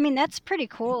yeah, that's pretty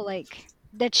cool.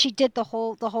 That she did the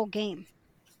whole game.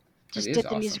 Just did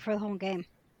the music for the whole game.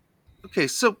 Okay,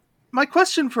 so my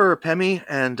question for Pemmy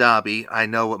and Dobby, I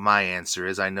know what my answer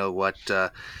is. I know what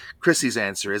Chrissy's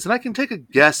answer is, and I can take a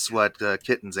guess what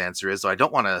Kitten's answer is, so I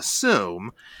don't want to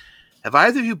assume. Have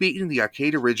either of you beaten the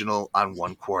arcade original on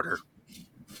 1 quarter?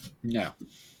 No.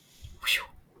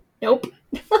 Nope.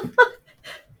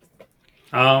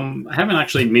 I haven't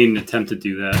actually made an attempt to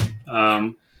do that.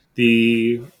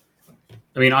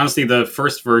 Honestly, the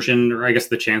first version, or I guess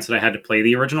the chance that I had to play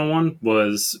the original one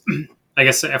was, I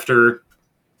guess after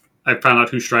I found out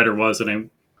who Strider was and I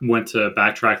went to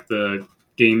backtrack the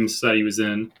games that he was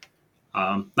in.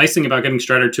 Nice thing about getting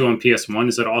Strider 2 on PS1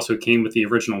 is it also came with the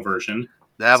original version.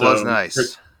 That was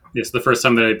nice. Yes, the first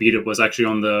time that I beat it was actually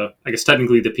on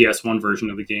technically the PS1 version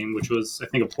of the game, which was, I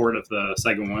think, a port of the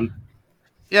Sega one.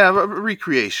 Yeah,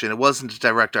 recreation. It wasn't a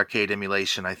direct arcade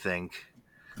emulation, I think.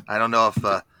 I don't know if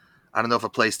I don't know if a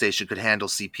PlayStation could handle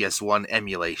CPS1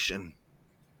 emulation.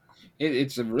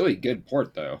 It's a really good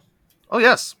port, though. Oh,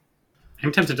 yes.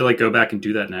 I'm tempted to go back and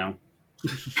do that now.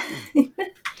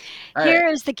 Here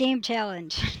is the game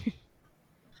challenge.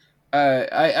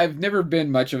 I've never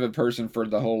been much of a person for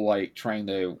the whole trying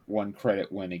to 1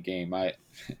 credit win a game. I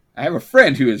have a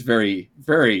friend who is very,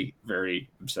 very, very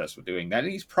obsessed with doing that,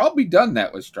 and he's probably done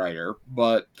that with Strider,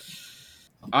 but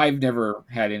I've never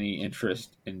had any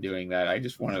interest in doing that. I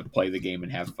just want to play the game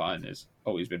and have fun. Has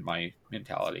always been my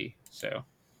mentality. So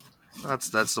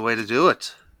That's the way to do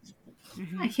it.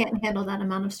 I can't handle that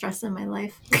amount of stress in my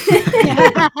life.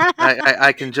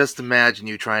 I can just imagine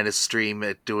you trying to stream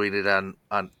it, doing it on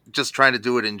just trying to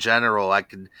do it in general. I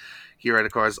can hear it,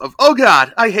 of course, of, oh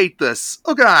God, I hate this.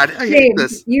 Oh God, I hate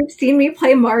this. You've seen me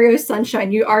play Mario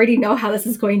Sunshine. You already know how this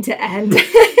is going to end.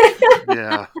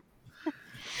 Yeah.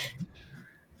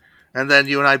 And then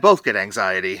you and I both get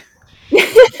anxiety.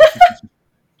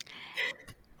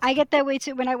 I get that way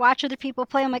too. When I watch other people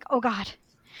play, I'm like, oh God.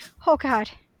 Oh God.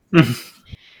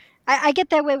 I get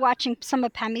that way watching some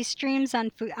of Pemi's streams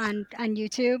on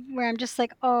YouTube, where I'm just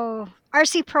like, oh,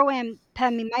 RC Pro Am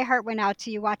Pemi, my heart went out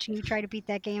to you watching you try to beat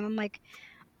that game. I'm like,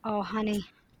 oh, honey,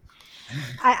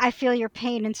 I feel your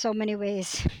pain in so many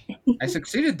ways. I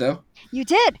succeeded, though. You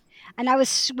did, and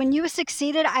when you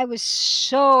succeeded, I was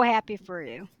so happy for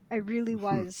you. I really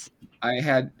was.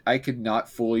 I could not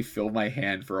fully feel my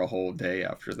hand for a whole day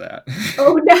after that.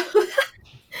 Oh no.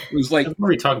 It was like, before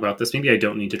we talk about this, maybe I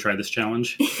don't need to try this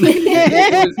challenge.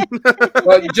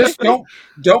 well, just don't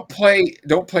play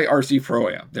RC Pro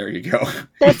Am. There you go.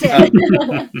 That's it.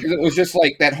 It was just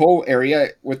that whole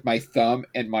area with my thumb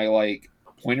and my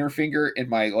pointer finger and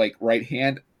my right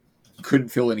hand, couldn't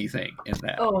feel anything in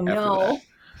that. Oh no.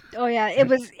 Oh yeah,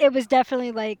 it was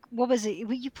definitely what was it?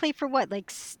 You played for what,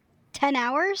 10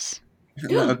 hours?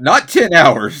 Not 10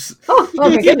 hours. Oh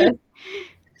my goodness.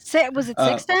 Was it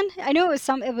 6 then? I know it was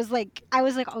some. It was I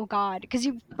was like, oh God, because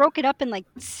you broke it up in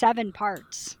 7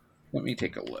 parts. Let me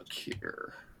take a look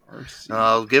here.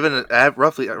 RC. Given a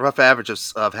rough average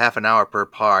of half an hour per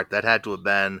part, that had to have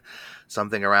been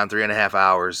something around 3.5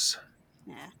 hours.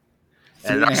 Yeah.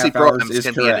 And 3.5 hours is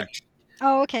correct.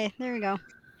 Oh, okay. There we go.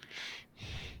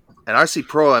 And RC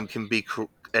Pro Am can be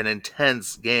an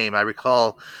intense game. I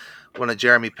recall one of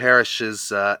Jeremy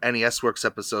Parrish's NES Works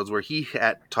episodes where he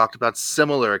had talked about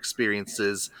similar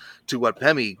experiences to what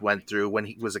Pemi went through when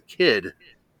he was a kid.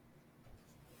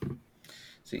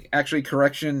 See, actually,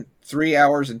 correction, 3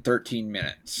 hours and 13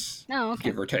 minutes. Oh, okay.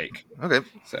 Give or take. Okay.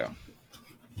 So,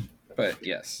 but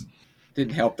yes.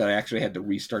 Didn't help that I actually had to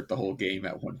restart the whole game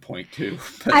at one point, too.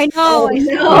 But, I know.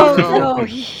 Oh, No.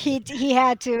 He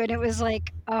had to, and it was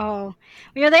oh.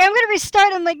 You're like, I'm going to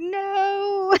restart. I'm like,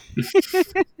 no.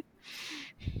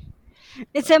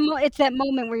 It's that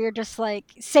moment where you're just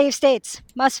save states,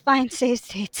 must find save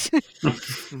states.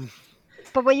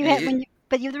 But what you had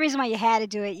the reason why you had to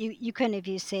do it, you couldn't have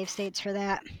used save states for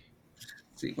that.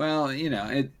 See, well,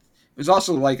 it was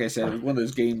also, like I said, one of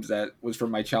those games that was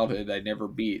from my childhood I never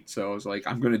beat. So I was like,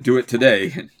 I'm going to do it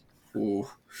today. Ooh.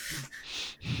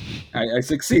 I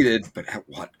succeeded, but at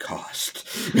what cost?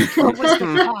 What was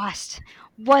the cost?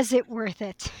 Was it worth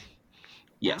it?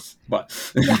 Yes,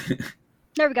 but Yeah.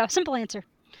 There we go. Simple answer.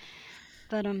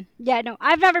 But yeah, no,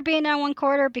 I've never been on 1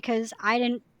 quarter because I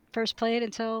didn't first play it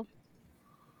until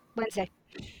Wednesday.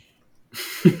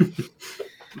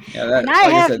 yeah, And I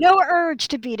have no urge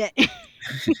to beat it.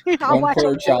 I'll watch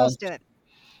quarter everyone else do it.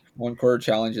 1 quarter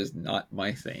challenge is not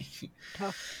my thing.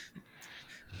 Oh.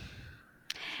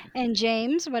 And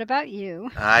James, what about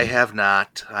you? I have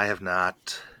not. I'm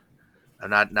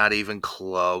not even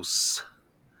close.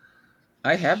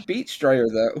 I have beat Strider,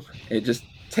 though. It just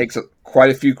takes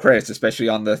quite a few credits, especially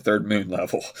on the Third Moon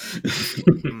level.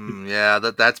 Yeah,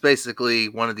 that's basically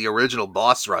one of the original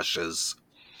boss rushes.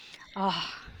 Oh.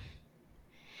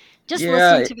 Just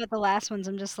Yeah, listening to the last ones,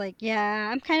 I'm just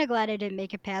yeah, I'm kind of glad I didn't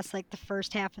make it past the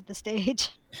first half of the stage.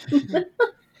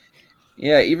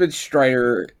 Yeah, even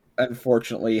Strider,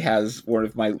 unfortunately, has one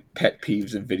of my pet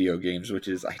peeves in video games, which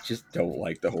is I just don't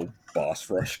like the whole boss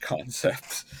rush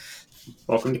concept.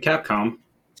 Welcome to Capcom.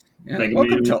 Yeah, Mega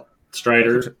welcome Man, to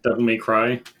Strider, Devil May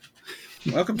Cry.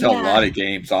 a lot of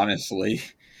games, honestly.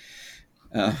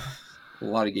 A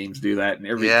lot of games do that, and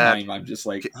every time I'm just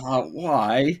like,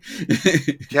 why?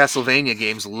 Castlevania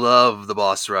games love the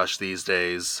boss rush these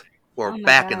days, or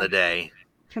back in the day.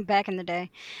 From back in the day.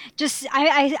 Just,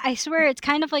 I swear, it's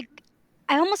kind of I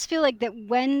almost feel that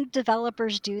when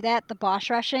developers do that, the boss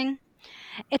rushing,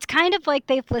 it's kind of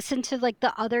they've listened to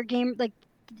the other game,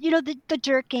 the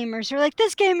jerk gamers are like,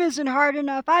 this game isn't hard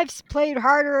enough. I've played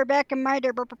harder back in my day.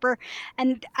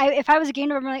 And if I was a game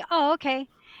developer, I'm like, oh, okay.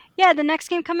 Yeah, the next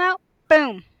game come out,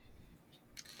 boom.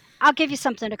 I'll give you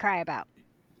something to cry about.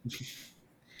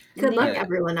 Good luck, Yeah.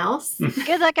 everyone else.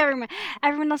 Good luck, everyone.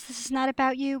 Everyone else, this is not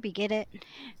about you. We get it.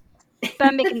 But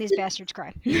I'm making these bastards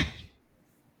cry.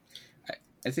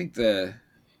 I think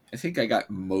I got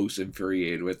most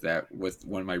infuriated with that with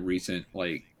one of my recent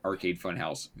like Arcade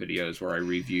Funhouse videos where I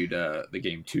reviewed the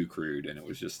game Too Crude, and it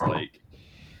was just like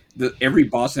every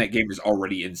boss in that game is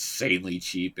already insanely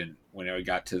cheap, and when I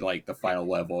got to like the final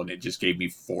level and it just gave me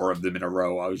 4 of them in a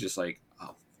row, I was just like,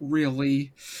 oh,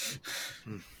 really?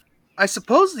 I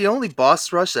suppose the only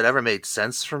boss rush that ever made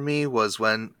sense for me was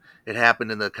when it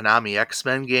happened in the Konami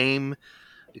X-Men game,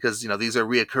 because these are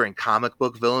reoccurring comic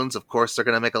book villains. Of course, they're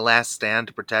going to make a last stand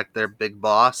to protect their big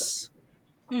boss.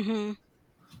 Mm-hmm.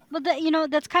 Well,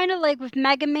 that's kind of like with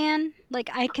Mega Man. Like,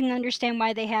 I can understand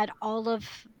why they had all of,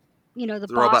 the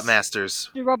boss, Robot Masters.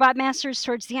 the Robot Masters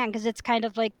towards the end, because it's kind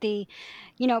of like the,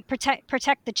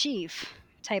 protect the chief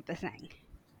type of thing.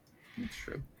 That's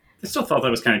true. I still thought that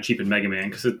was kind of cheap in Mega Man,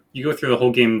 because you go through the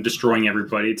whole game destroying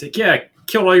everybody. It's like, yeah,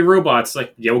 killed all your robots.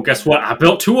 Like, yeah, well, guess what? I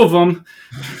built 2 of them.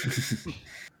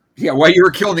 Yeah, while you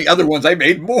were killing the other ones, I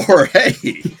made more.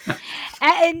 Hey.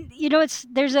 And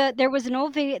there was an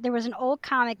old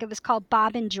comic. It was called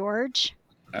Bob and George.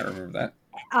 I remember that.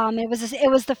 It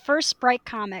was the first Sprite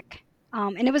comic,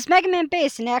 and it was Mega Man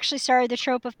based, and it actually started the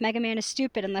trope of Mega Man is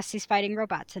stupid unless he's fighting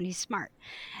robots, and he's smart.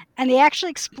 And they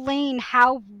actually explain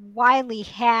how Wily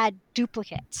had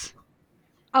duplicates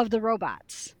of the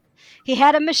robots. He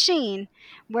had a machine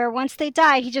where once they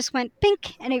died, he just went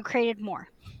pink, and it created more.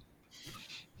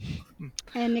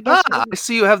 And it goes I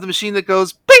see you have the machine that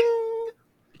goes bing!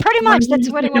 pretty much. That's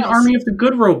what it was. An army of the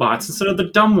good robots instead of the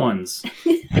dumb ones.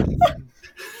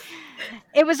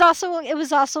 It was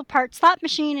also part slot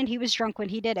machine, and he was drunk when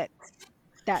he did it.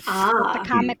 That's what the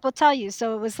comic will tell you.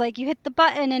 So it was like you hit the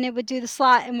button, and it would do the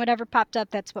slot, and whatever popped up,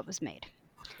 that's what was made.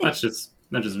 That's just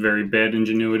very bad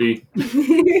ingenuity.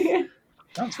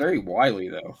 Sounds very wily,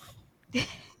 though.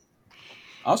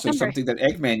 Also, Remember. something that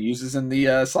Eggman uses in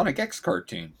the Sonic X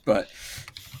cartoon. But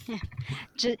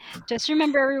Just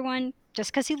remember, everyone,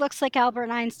 just because he looks like Albert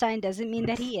Einstein doesn't mean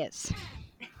that he is.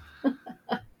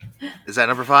 Is that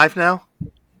number 5 now?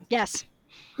 Yes.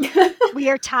 We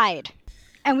are tied.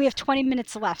 And we have 20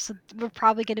 minutes left, so we're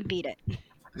probably going to beat it.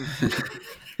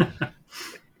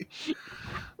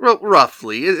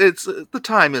 Roughly. It's the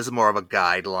time is more of a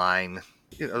guideline.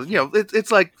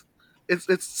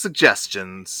 It's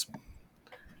suggestions.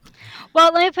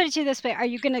 Well, let me put it to you this way. Are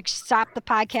you going to stop the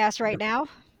podcast right now?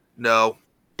 No.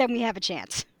 Then we have a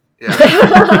chance.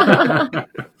 Yeah.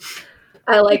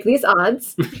 I like these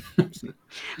odds.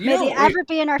 May the ever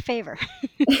be in our favor.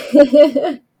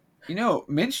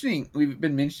 We've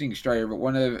been mentioning Strider, but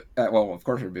one of of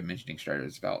course we've been mentioning Strider.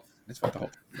 That's what the whole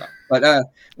thing is about. But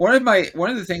one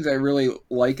of the things I really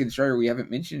like in Strider we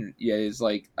haven't mentioned yet is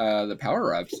like the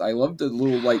power ups. I love the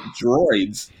little like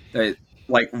droids that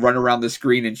like run around the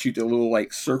screen and shoot the little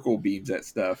like circle beams at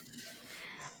stuff.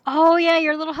 Oh yeah,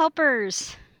 your little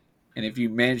helpers. And if you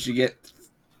manage to get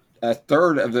a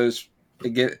third of those, to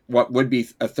get what would be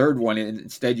a third one, and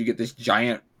instead you get this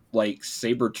giant like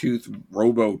saber-toothed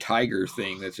robo tiger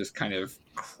thing that's just kind of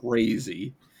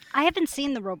crazy. I haven't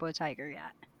seen the Robo Tiger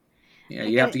yet. Yeah,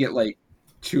 you have to get like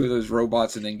 2 of those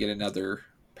robots and then get another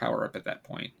power up at that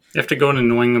point. You have to go an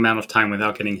annoying amount of time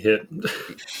without getting hit.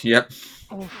 Yep.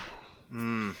 Oh.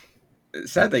 The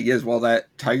sad thing is, while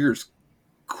that tiger's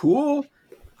cool,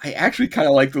 I actually kind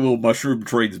of like the little mushroom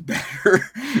droids better.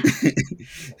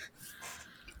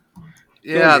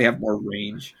 Yeah. They have more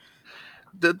range.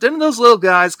 Didn't those little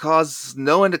guys cause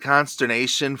no end of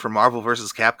consternation for Marvel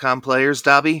vs. Capcom players,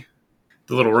 Dobby?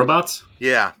 The little robots?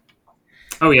 Yeah.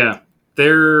 Oh, yeah.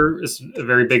 There is a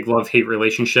very big love-hate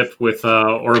relationship with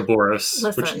Ouroboros.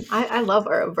 Listen, I love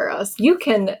Ouroboros. You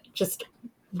can just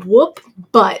whoop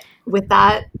butt with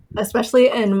that, especially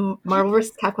in Marvel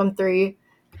vs. Capcom 3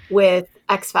 with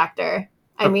X Factor.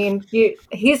 I mean,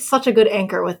 he's such a good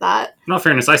anchor with that. In all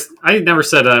fairness, I never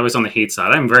said I was on the hate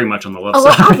side. I'm very much on the love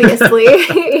Well, side. obviously,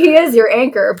 he is your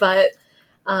anchor, but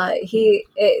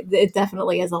it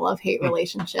definitely is a love-hate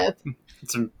relationship.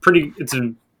 It's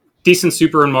a decent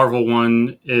Super and Marvel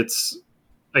one. It's,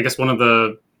 I guess, one of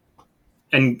the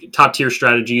top tier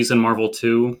strategies in Marvel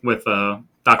 2 with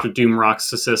Dr.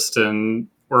 Doomrock's assist and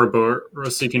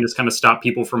Ouroboros, so you can just kind of stop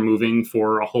people from moving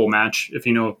for a whole match if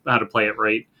you know how to play it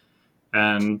right.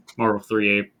 And Marvel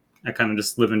 3A, I kind of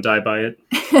just live and die by it.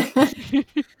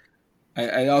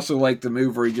 I also like the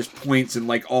move where he just points and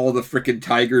like all the freaking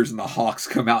tigers and the hawks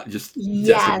come out and just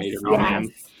Yes, decimate Oh, everything. man.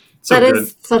 yes. So That good.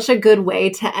 is such a good way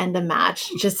to end a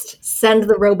match. Just send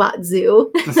the robot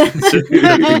zoo.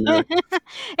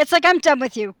 It's like, I'm done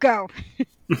with you. Go.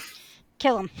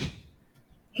 Kill him.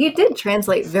 He did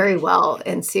translate very well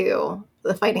into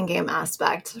the fighting game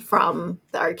aspect from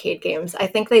the arcade games. I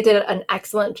think they did an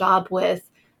excellent job with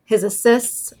his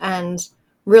assists and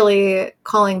really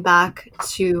calling back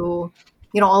to,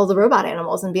 all the robot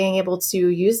animals and being able to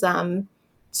use them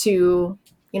to,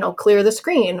 clear the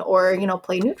screen or,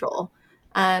 play neutral.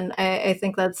 And I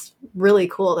think that's really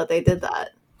cool that they did that.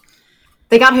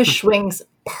 They got his swings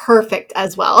perfect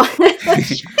as well.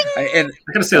 And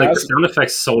I gotta say, like, the sound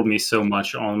effects sold me so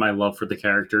much on my love for the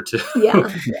character too. Yeah.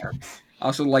 I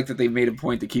also like that they made a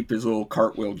point to keep his little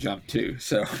cartwheel jump too.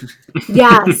 So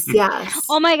Yes.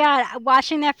 Oh my god,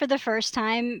 watching that for the first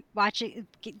time,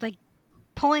 like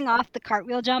pulling off the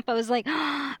cartwheel jump, I was like,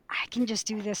 I can just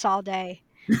do this all day.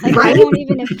 Like, I Right? won't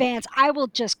even advance. I will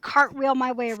just cartwheel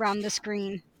my way around the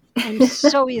screen. I'm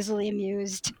so easily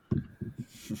amused.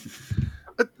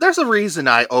 But there's a reason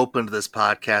I opened this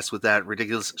podcast with that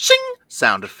ridiculous shing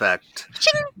sound effect.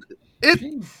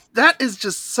 That is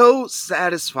just so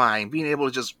satisfying, being able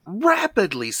to just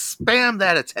rapidly spam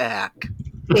that attack.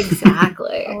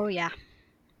 Exactly. Oh yeah.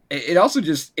 it also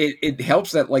just it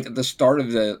helps that like at the start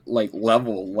of the like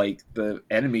level, like the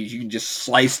enemies you can just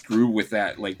slice through with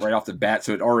that like right off the bat,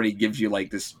 so it already gives you like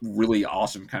this really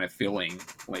awesome kind of feeling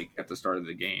like at the start of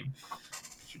the game.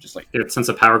 You're just like It's sense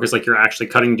of power because like you're actually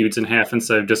cutting dudes in half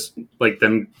instead of just like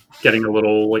them getting a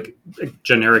little like a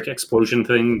generic explosion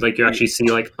thing. Like you actually see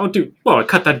like, oh dude, well I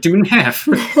cut that dude in half.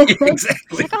 exactly. It's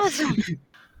like awesome.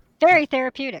 Very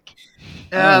therapeutic.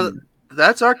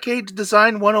 That's arcade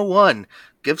design 101.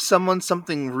 Give someone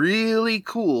something really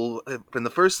cool in the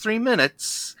first 3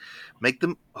 minutes,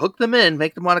 hook them in,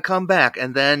 make them want to come back,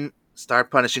 and then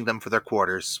start punishing them for their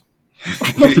quarters.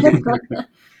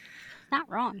 Not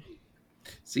wrong.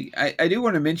 See, I do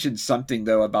want to mention something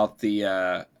though about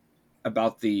the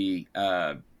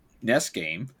NES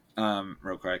game,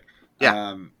 real quick.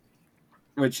 Yeah.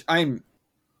 Which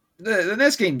the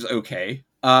NES game's okay.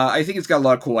 I think it's got a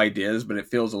lot of cool ideas, but it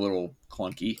feels a little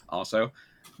clunky also.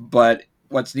 But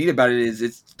what's neat about it is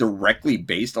it's directly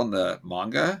based on the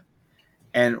manga.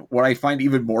 And what I find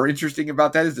even more interesting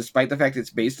about that is despite the fact it's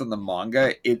based on the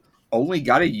manga, it only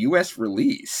got a US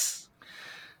release.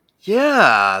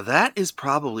 Yeah, that is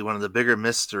probably one of the bigger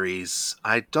mysteries.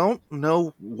 I don't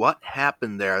know what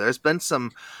happened there. There's been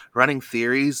some running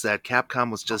theories that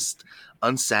Capcom was just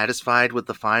unsatisfied with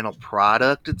the final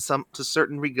product to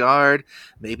certain regard.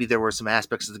 Maybe there were some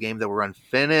aspects of the game that were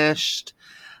unfinished.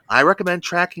 I recommend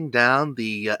tracking down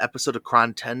the episode of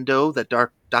Crontendo that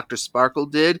Dr. Sparkle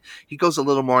did. He goes a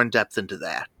little more in depth into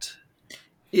that.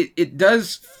 It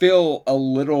does feel a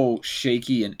little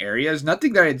shaky in areas.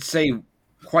 Nothing that I'd say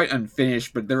quite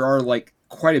unfinished, but there are like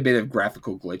quite a bit of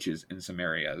graphical glitches in some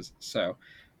areas. So,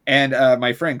 and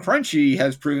my friend Crunchy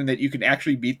has proven that you can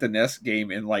actually beat the NES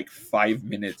game in like 5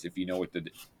 minutes if you know what to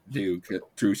do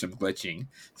through some glitching.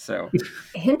 So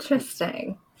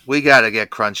Interesting. We got to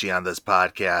get Crunchy on this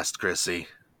podcast, Chrissy.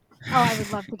 Oh, I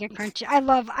would love to get Crunchy.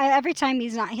 Every time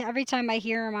he's not. Every time I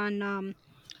hear him on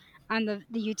the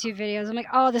YouTube videos, I'm like,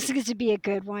 oh, this is going to be a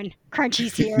good one.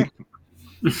 Crunchy's here.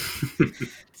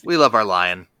 We love our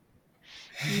lion.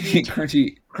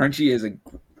 Crunchy's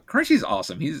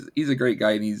awesome. He's a great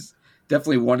guy, and he's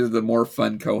definitely one of the more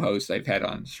fun co-hosts I've had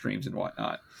on streams and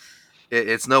whatnot.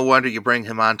 It's no wonder you bring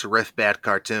him on to riff bad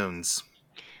cartoons.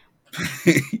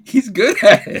 He's good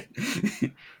at it.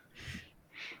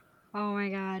 Oh my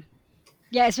god.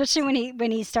 Yeah, especially when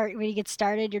he gets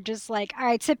started, you're just like, all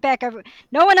right, sit back.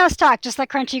 No one else talk. Just let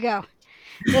Crunchy go.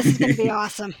 This is gonna be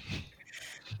awesome.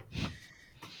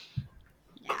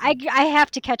 I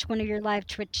have to catch one of your live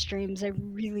Twitch streams. I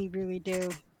really, really do.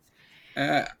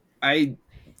 If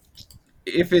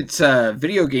it's a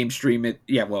video game stream,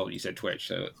 you said Twitch,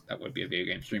 so that would be a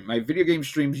video game stream. My video game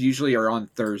streams usually are on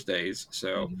Thursdays,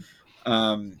 so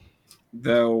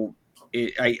though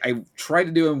I try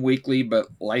to do them weekly, but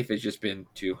life has just been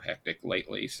too hectic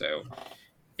lately, so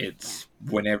it's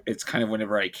kind of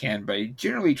whenever I can, but I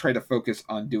generally try to focus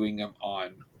on doing them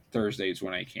on Thursdays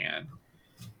when I can.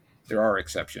 There are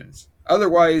exceptions.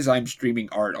 Otherwise, I'm streaming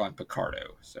art on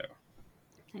Picardo, so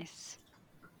Nice.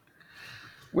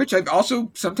 which I've also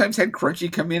sometimes had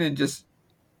Crunchy come in and just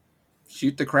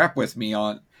shoot the crap with me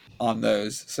on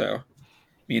those. So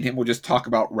me and him will just talk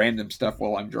about random stuff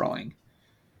while I'm drawing.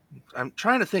 I'm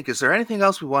trying to think, is there anything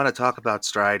else we want to talk about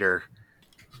Strider?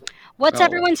 What's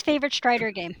everyone's favorite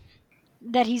Strider game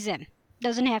that he's in?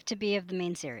 Doesn't have to be of the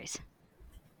main series.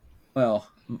 Well,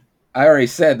 I already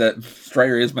said that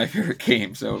Strider is my favorite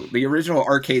game, so the original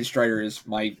arcade Strider is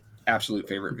my absolute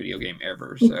favorite video game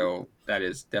ever. So that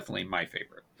is definitely my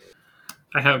favorite.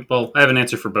 I have an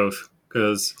answer for both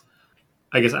because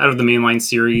I guess out of the mainline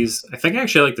series, I think I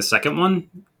actually like the second one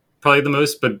probably the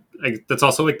most, but that's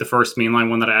also like the first mainline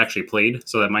one that I actually played,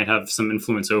 so that might have some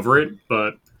influence over it.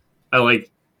 But I like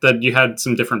that you had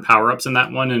some different power ups in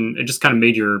that one, and it just kind of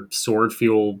made your sword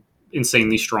feel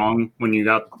insanely strong when you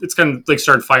got it's kind of like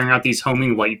started firing out these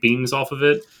homing light beams off of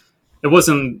it. It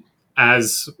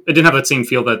didn't have that same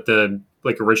feel that the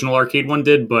like original arcade one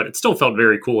did, but it still felt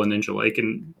very cool and ninja-like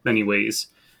in many ways.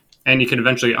 And you can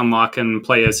eventually unlock and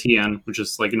play as Hien, which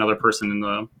is like another person in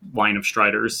the line of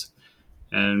Striders.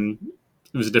 And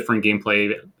it was a different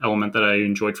gameplay element that I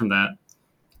enjoyed from that.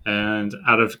 And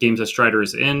out of games that Strider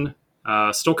is in,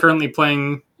 still currently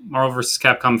playing Marvel vs.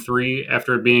 Capcom 3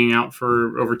 after it being out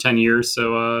for over 10 years.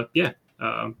 So,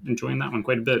 enjoying that one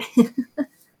quite a bit.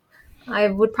 I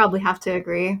would probably have to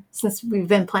agree since we've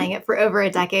been playing it for over a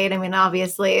decade. I mean,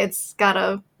 obviously, it's got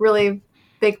a really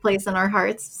big place in our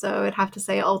hearts. So I'd have to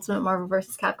say Ultimate Marvel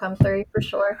vs. Capcom 3 for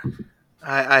sure.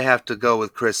 I have to go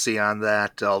with Chrissy on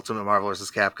that. Ultimate Marvel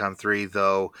vs. Capcom 3,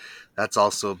 though. That's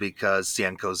also because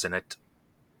Cienko's in it.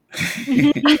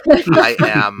 I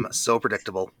am so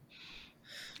predictable.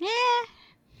 Yeah.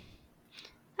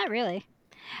 Not really.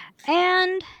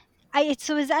 And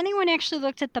so has anyone actually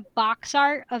looked at the box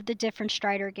art of the different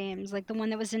Strider games? Like the one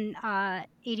that was in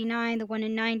 89, the one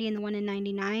in 90, and the one in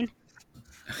 99?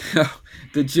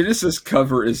 The Genesis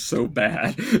cover is so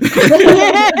bad.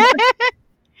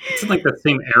 It's in like the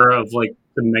same era of like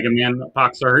the Mega Man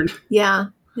box art. Yeah.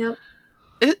 Yep.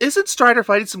 Isn't Strider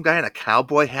fighting some guy in a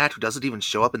cowboy hat who doesn't even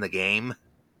show up in the game?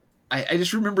 I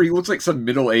just remember he looks like some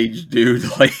middle-aged dude,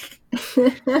 like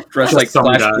dressed like Some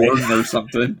Flash guy. Gordon or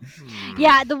something.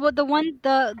 Yeah,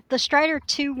 the Strider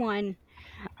 2 one,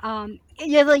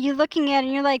 you're looking at it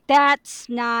and you're like, that's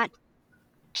not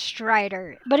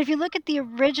Strider. But if you look at the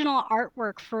original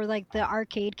artwork for like the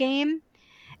arcade game,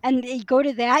 and you go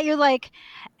to that, you're like,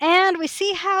 and we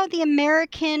see how the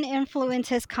American influence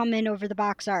has come in over the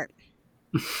box art.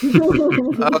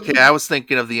 Okay, I was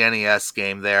thinking of the NES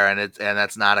game there, and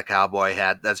that's not a cowboy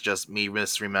hat. That's just me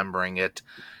misremembering it.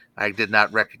 I did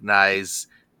not recognize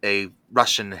a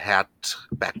Russian hat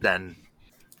back then.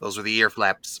 Those were the ear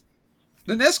flaps.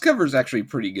 The NES cover is actually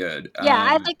pretty good. Yeah,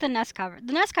 I like the NES cover.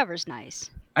 The NES cover's nice.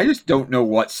 I just don't know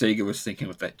what Sega was thinking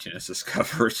with that Genesis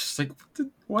cover. It's just like,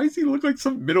 why does he look like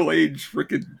some middle-aged,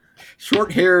 freaking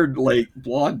short-haired, like,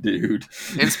 blonde dude?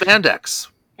 In spandex.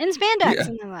 In spandex, Yeah.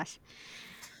 nonetheless.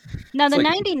 Now, the It's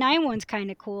like- 99 one's kind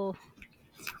of cool.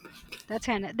 That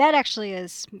actually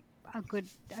is a good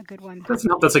one.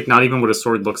 That's like not even what a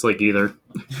sword looks like either.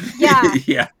 Yeah.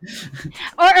 Yeah.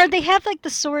 Or they have like the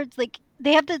swords, like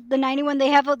they have the 91. They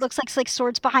have what looks like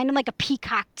swords behind them, like a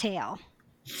peacock tail.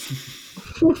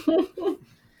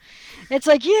 It's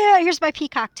like, yeah, here's my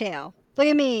peacock tail. Look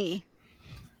at me.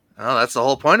 Oh, that's the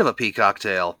whole point of a peacock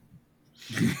tail.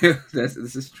 This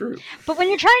is true. But when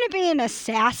you're trying to be an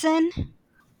assassin,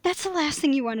 that's the last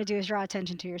thing you want to do is draw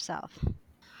attention to yourself.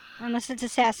 Unless it's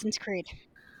Assassin's Creed.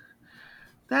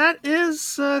 That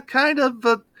is kind of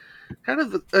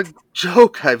a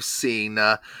joke I've seen.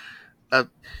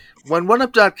 When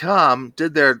OneUp.com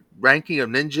did their ranking of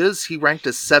ninjas, he ranked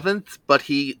as 7th, but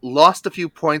he lost a few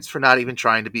points for not even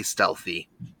trying to be stealthy.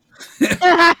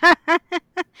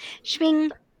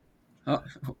 Swing.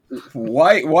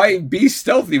 Why be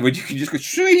stealthy when you can just go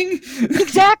swing?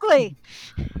 Exactly.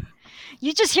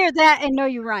 You just hear that and know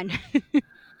you run.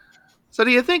 So do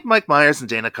you think Mike Myers and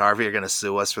Dana Carvey are going to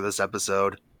sue us for this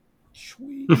episode?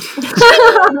 Swing.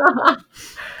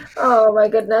 Oh my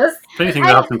goodness. If anything,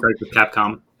 that often great with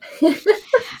Capcom.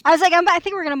 I was like, I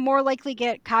think we're going to more likely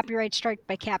get copyright strike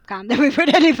by Capcom than we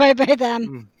would anybody by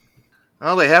them.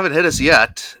 Well, they haven't hit us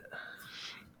yet.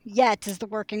 Yet is the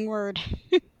working word.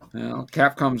 Well,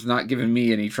 Capcom's not giving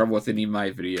me any trouble with any of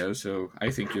my videos, so I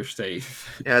think you're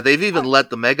safe. Yeah, they've even let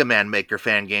the Mega Man Maker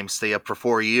fan game stay up for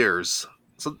 4 years.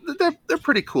 So they're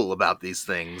pretty cool about these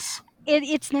things.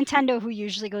 It's Nintendo who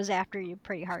usually goes after you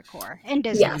pretty hardcore. And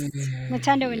Disney. Yes.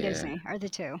 Nintendo and Yeah. Disney are the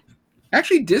two.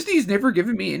 Actually, Disney's never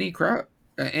given me any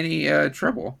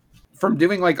trouble. From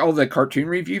doing like all the cartoon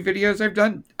review videos I've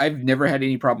done, I've never had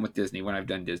any problem with Disney when I've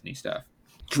done Disney stuff.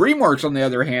 DreamWorks, on the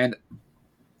other hand,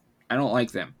 I don't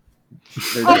like them.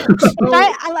 They're jerks.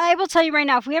 But I will tell you right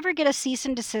now, if we ever get a cease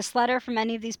and desist letter from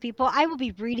any of these people, I will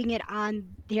be reading it on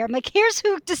here. I'm like, here's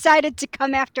who decided to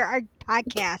come after our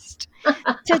podcast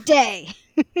today.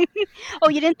 Oh,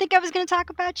 you didn't think I was going to talk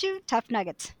about you? Tough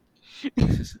Nuggets.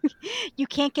 You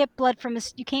can't get blood from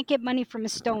you can't get money from a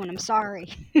stone. I'm sorry.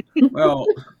 Well,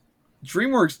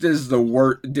 DreamWorks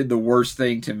did the worst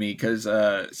thing to me because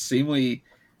seemingly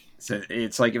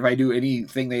it's like if I do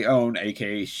anything they own,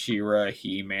 aka She-Ra,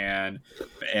 He-Man,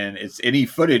 and it's any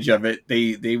footage of it,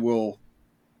 they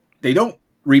don't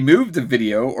remove the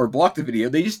video or block the video.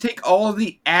 They just take all of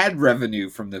the ad revenue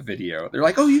from the video. They're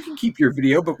like, "Oh, you can keep your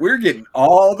video, but we're getting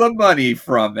all the money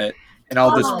from it." And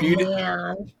I'll dispute it.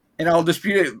 Man. And I'll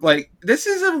dispute it. Like, this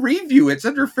is a review. It's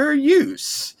under fair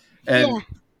use. And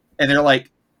they're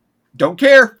like, "Don't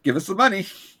care. Give us the money."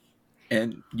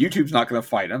 And YouTube's not going to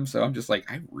fight them. So I'm just like,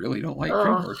 I really don't like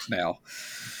DreamWorks now.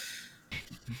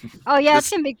 Oh yeah, it's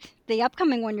gonna be the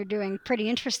upcoming one you're doing pretty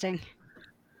interesting.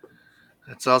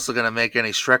 It's also going to make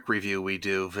any Shrek review we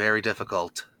do very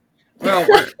difficult. Well,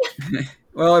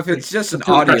 well, if it's just an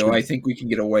audio, I think we can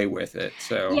get away with it.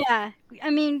 So yeah, I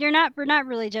mean, we're not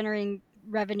really generating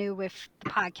revenue with the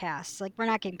podcasts. Like, we're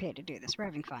not getting paid to do this. We're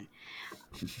having fun.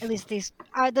 At least this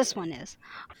one is.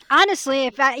 Honestly,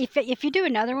 if you do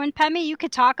another one, Pemmy, you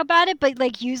could talk about it, but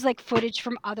like use like footage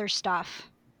from other stuff.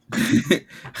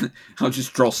 I'll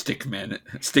just draw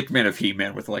Stickman of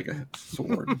He-Man with like a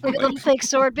sword. Like a little fake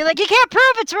sword. Be like, you can't prove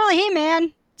it's really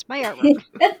He-Man. It's my artwork.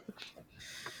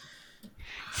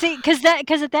 See, because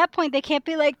at that point they can't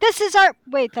be like, this is art.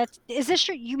 Wait, is this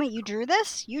your? You drew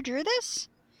this? You drew this?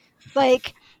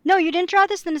 Like, no, you didn't draw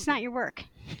this. Then it's not your work.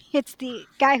 It's the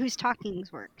guy who's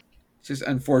talking's work. It's just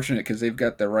unfortunate because they've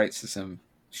got the rights to some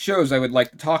shows I would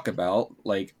like to talk about.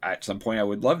 Like, at some point, I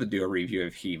would love to do a review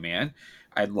of He-Man.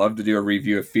 I'd love to do a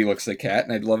review of Felix the Cat,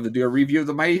 and I'd love to do a review of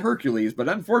the Mighty Hercules, but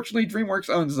unfortunately DreamWorks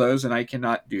owns those, and I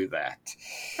cannot do that.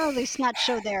 Or at least not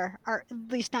show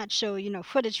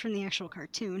footage from the actual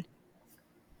cartoon.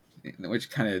 Which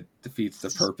kind of defeats the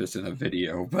purpose in a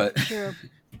video, but... Sure.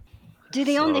 Do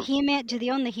they own the He-Man? Do they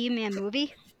own the He-Man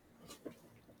movie?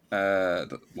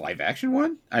 The live-action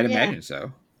one? I'd imagine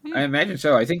so. I imagine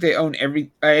so. I think they own I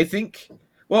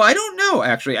don't know,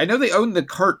 actually. I know they own the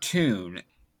cartoon,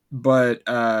 but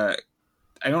they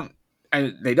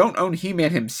don't own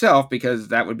He-Man himself because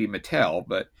that would be Mattel,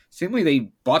 but seemingly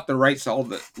they bought the rights to all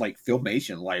the like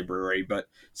Filmation library, but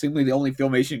seemingly the only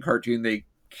Filmation cartoon they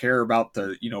care about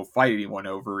to fight anyone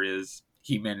over is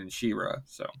He-Man and She-Ra.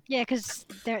 So yeah, because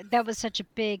that was such a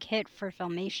big hit for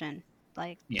Filmation.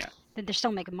 Like, yeah, they're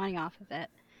still making money off of it.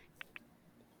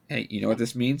 Hey, you know what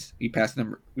this means? We passed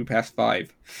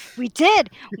 5. We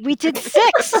did 6.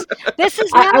 This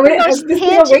is now I was just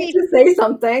gonna wait to say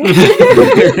something.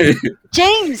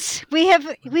 James,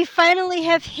 we finally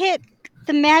have hit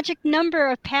the magic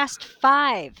number of past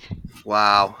 5.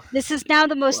 Wow. This is now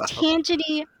the most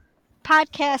tangent-y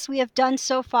podcast we have done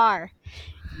so far.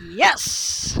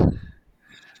 Yes.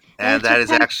 And that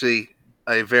is actually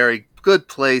a very good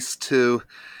place to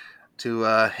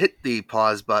hit the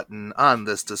pause button on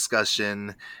this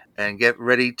discussion and get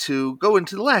ready to go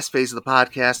into the last phase of the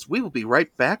podcast. We will be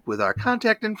right back with our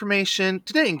contact information,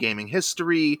 today in gaming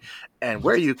history, and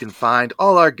where you can find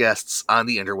all our guests on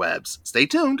the interwebs. Stay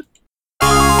tuned.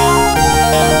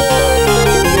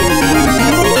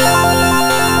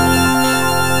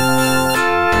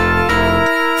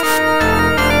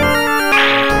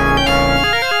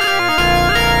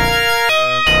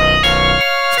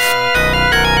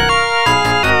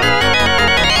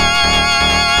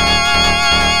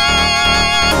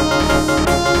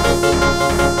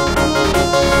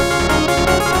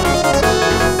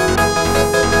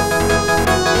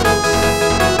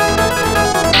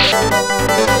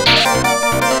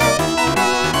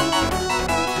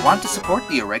 Want to support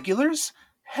the Irregulars?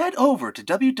 Head over to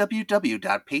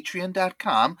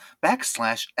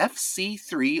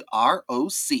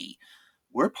www.patreon.com/FC3ROC.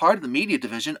 We're part of the media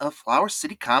division of Flower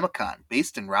City Comic Con,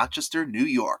 based in Rochester, New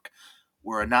York.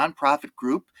 We're a nonprofit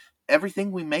group.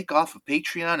 Everything we make off of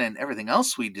Patreon and everything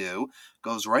else we do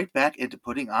goes right back into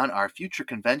putting on our future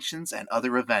conventions and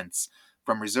other events,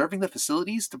 from reserving the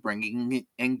facilities to bringing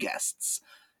in guests.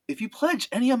 If you pledge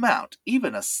any amount,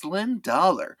 even a slim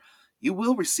dollar, you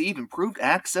will receive improved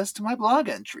access to my blog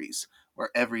entries, where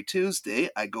every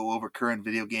Tuesday I go over current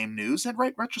video game news and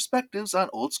write retrospectives on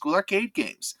old school arcade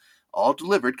games, all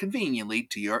delivered conveniently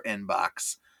to your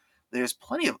inbox. There's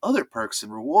plenty of other perks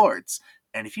and rewards,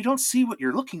 and if you don't see what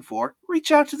you're looking for,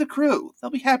 reach out to the crew. They'll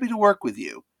be happy to work with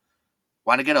you.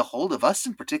 Want to get a hold of us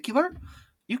in particular?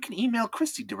 You can email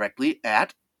Christy directly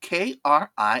at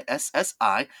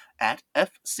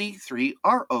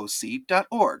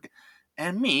KRISSI@fc3roc.org.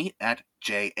 and me at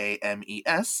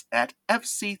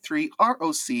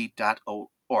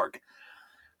JAMES@fc3roc.org.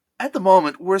 At the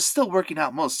moment, we're still working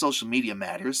out most social media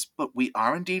matters, but we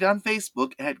are indeed on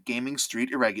Facebook at Gaming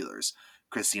Street Irregulars.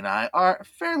 Chrissy and I are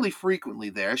fairly frequently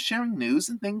there sharing news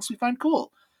and things we find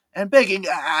cool, and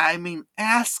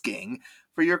asking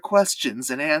for your questions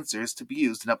and answers to be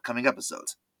used in upcoming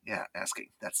episodes. Yeah, asking,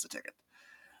 that's the ticket.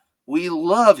 We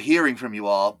love hearing from you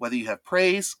all, whether you have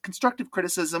praise, constructive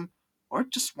criticism, or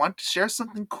just want to share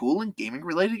something cool and gaming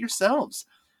related yourselves.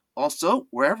 Also,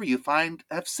 wherever you find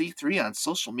FC3 on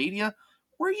social media,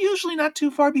 we're usually not too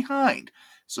far behind,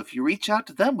 so if you reach out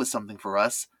to them with something for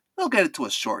us, they'll get it to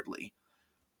us shortly.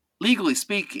 Legally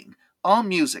speaking, all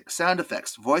music, sound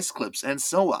effects, voice clips, and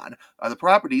so on are the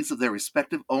properties of their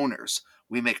respective owners.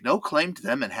 We make no claim to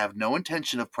them and have no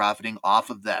intention of profiting off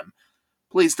of them.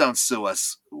 Please don't sue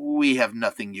us. We have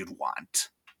nothing you'd want.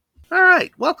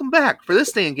 Alright, welcome back. For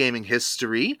this day in gaming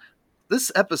history,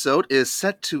 this episode is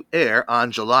set to air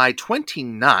on July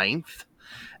 29th,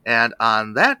 and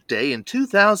on that day in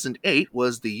 2008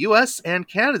 was the US and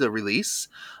Canada release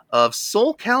of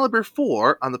Soul Calibur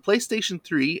 4 on the PlayStation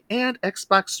 3 and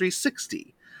Xbox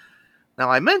 360. Now,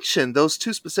 I mentioned those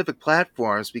two specific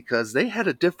platforms because they had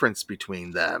a difference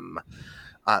between them.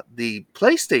 The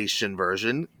PlayStation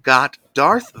version got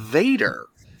Darth Vader,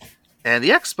 and the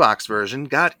Xbox version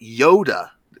got Yoda.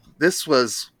 This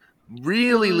was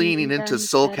really leaning into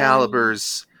Soul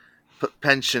Calibur's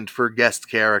penchant for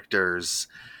guest characters,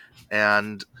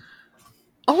 and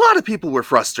a lot of people were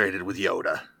frustrated with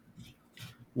Yoda.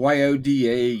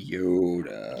 YODA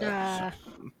Yoda.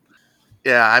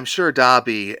 Yeah, I'm sure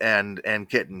Dobby and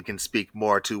Kitten can speak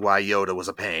more to why Yoda was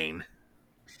a pain.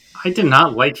 I did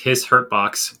not like his hurt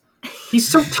box. He's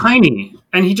so tiny,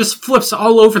 and he just flips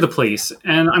all over the place,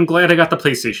 and I'm glad I got the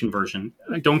PlayStation version.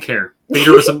 I don't care.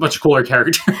 Vader was a much cooler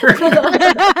character.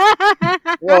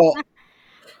 Well,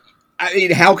 I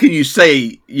mean, how can you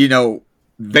say,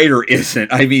 Vader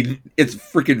isn't? I mean, it's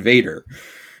freaking Vader.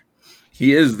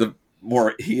 He is the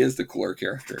cooler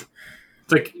character.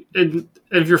 It's like,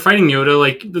 if you're fighting Yoda,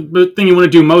 like, the thing you want to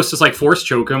do most is, like, force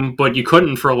choke him, but you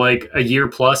couldn't for, like, a year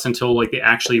plus until, like, they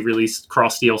actually released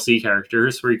cross DLC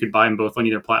characters where you could buy them both on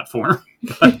either platform.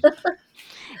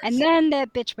 And then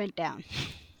that bitch went down.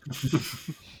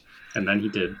 And then he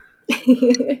did.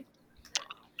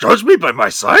 Judge me by my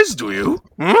size, do you?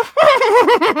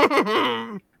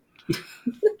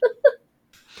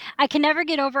 I can never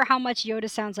get over how much Yoda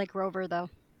sounds like Rover, though.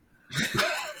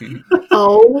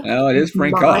 Oh, Well, it is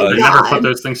Frank my Oz. I never put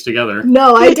those things together.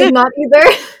 no, I did not either.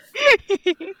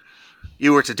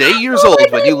 You were today years old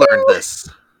when you learned this.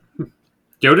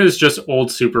 Yoda is just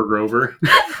old Super Grover.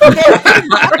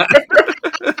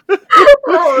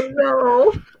 Oh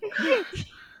no.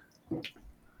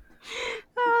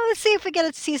 Oh, let's see if we get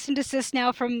a cease and desist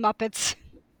now from Muppets.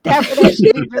 That would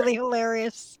actually be really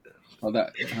hilarious. Oh,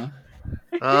 that. Huh?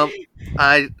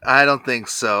 I don't think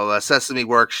so. Sesame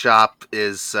Workshop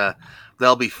is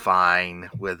they'll be fine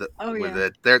with it. Oh, with yeah.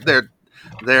 it. They're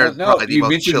No, probably the you most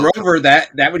mentioned chill. Rover.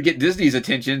 That would get Disney's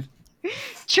attention.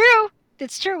 True.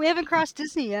 It's true. We haven't crossed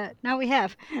Disney yet. Now we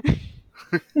have.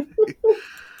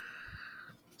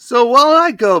 So while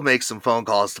I go make some phone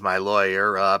calls to my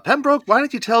lawyer, Pembroke, why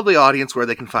don't you tell the audience where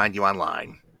they can find you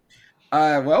online?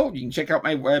 Well, you can check out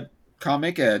my web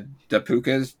comic at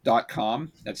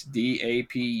dapukas.com. That's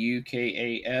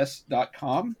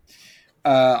DAPUKAS.com.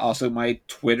 Also, my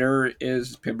Twitter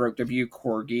is Pembroke W.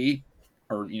 Corgi,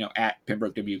 or, at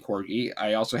Pembroke W. Corgi.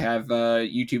 I also have a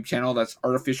YouTube channel that's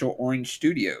Artificial Orange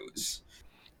Studios.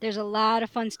 There's a lot of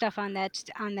fun stuff on that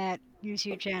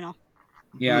YouTube channel.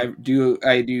 Yeah,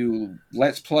 I do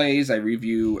Let's Plays, I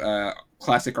review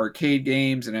classic arcade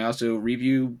games, and I also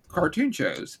review cartoon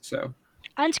shows, so...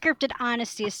 Unscripted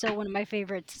Honesty is still one of my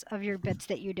favorites of your bits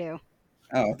that you do.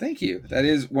 Oh, thank you. That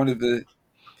is one of the...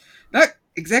 Not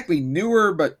exactly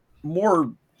newer, but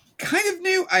more kind of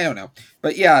new? I don't know.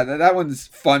 But yeah, that one's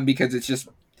fun because it's just...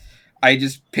 I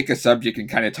just pick a subject and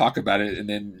kind of talk about it, and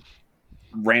then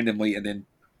randomly, and then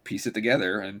piece it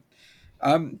together, and...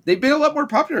 they've been a lot more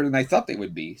popular than I thought they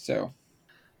would be, so...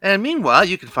 And meanwhile,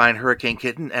 you can find Hurricane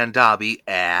Kitten and Dobby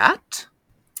at...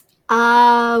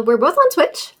 We're both on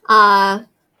Twitch.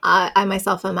 I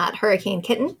myself am at Hurricane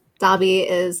Kitten. Dobby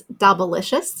is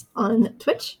Dobbalicious on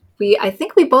Twitch. I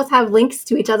think we both have links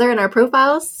to each other in our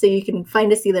profiles, so you can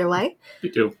find us either way. We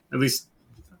do. At least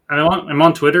I'm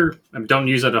on Twitter. I don't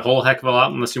use it a whole heck of a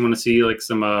lot unless you want to see like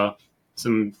some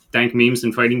dank memes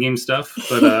and fighting game stuff.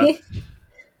 But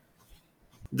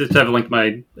just have a link to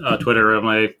my Twitter or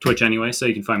my Twitch anyway, so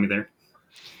you can find me there.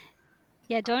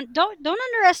 Yeah, don't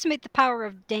underestimate the power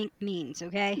of dank memes,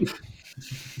 okay?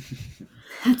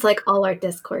 That's like all our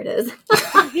Discord is.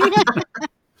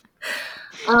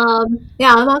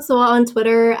 Yeah, I'm also on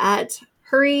Twitter at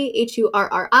Hurry,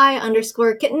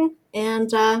 HURRI_kitten.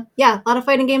 And yeah, a lot of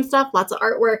fighting game stuff, lots of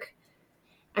artwork.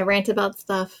 I rant about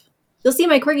stuff. You'll see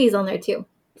my corgis on there too.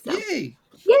 So, Yay!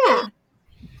 yeah.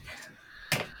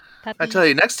 I tell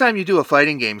you, next time you do a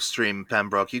fighting game stream,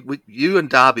 Pembroke, you and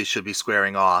Dobby should be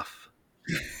squaring off.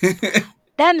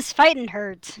 Them's fighting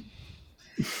herds.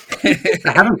 I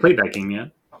haven't played that game yet.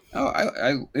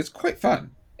 Oh, it's quite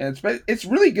fun. And it's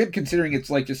really good considering it's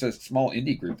like just a small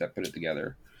indie group that put it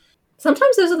together.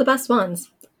 Sometimes those are the best ones.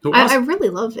 Who I also- really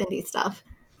love indie stuff.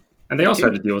 and they also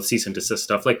had to deal with cease and desist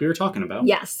stuff like we were talking about.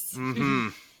 Yes. Mm-hmm.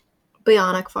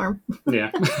 Bionic Farm. Yeah.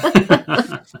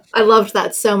 I loved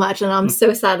that so much, and I'm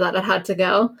so sad that it had to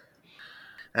go.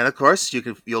 And of course,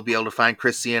 you'll be able to find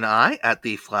Chrissy and I at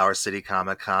the Flower City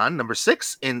Comic Con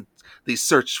 #6 in the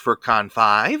Search for Con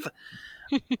 5,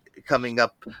 coming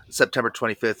up September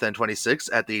 25th and 26th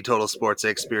at the Total Sports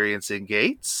Experience in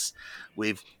Gates.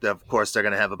 Of course, they're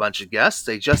going to have a bunch of guests.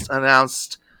 They just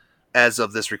announced, as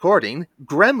of this recording,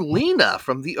 Gremlina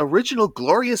from the original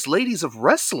Glorious Ladies of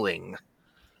Wrestling,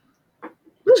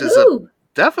 which is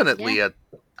definitely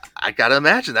I gotta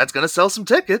imagine that's gonna sell some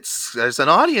tickets. There's an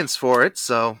audience for it,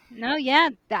 so. No, yeah.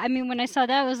 I mean, when I saw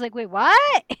that, I was like, wait,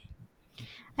 what?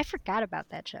 I forgot about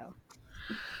that show.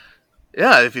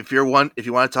 Yeah, if you want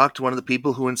to talk to one of the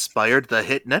people who inspired the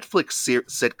hit Netflix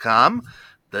sitcom,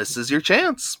 this is your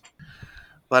chance.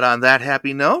 But on that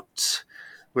happy note,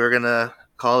 we're gonna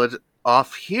call it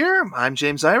off here. I'm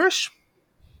James Irish.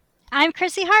 I'm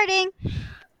Chrissy Harding.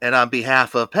 And on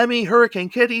behalf of Pemmy, Hurricane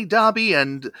Kitty, Dobby,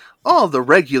 and all the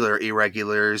regular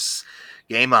irregulars,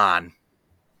 game on.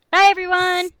 Bye,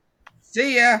 everyone.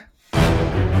 See ya!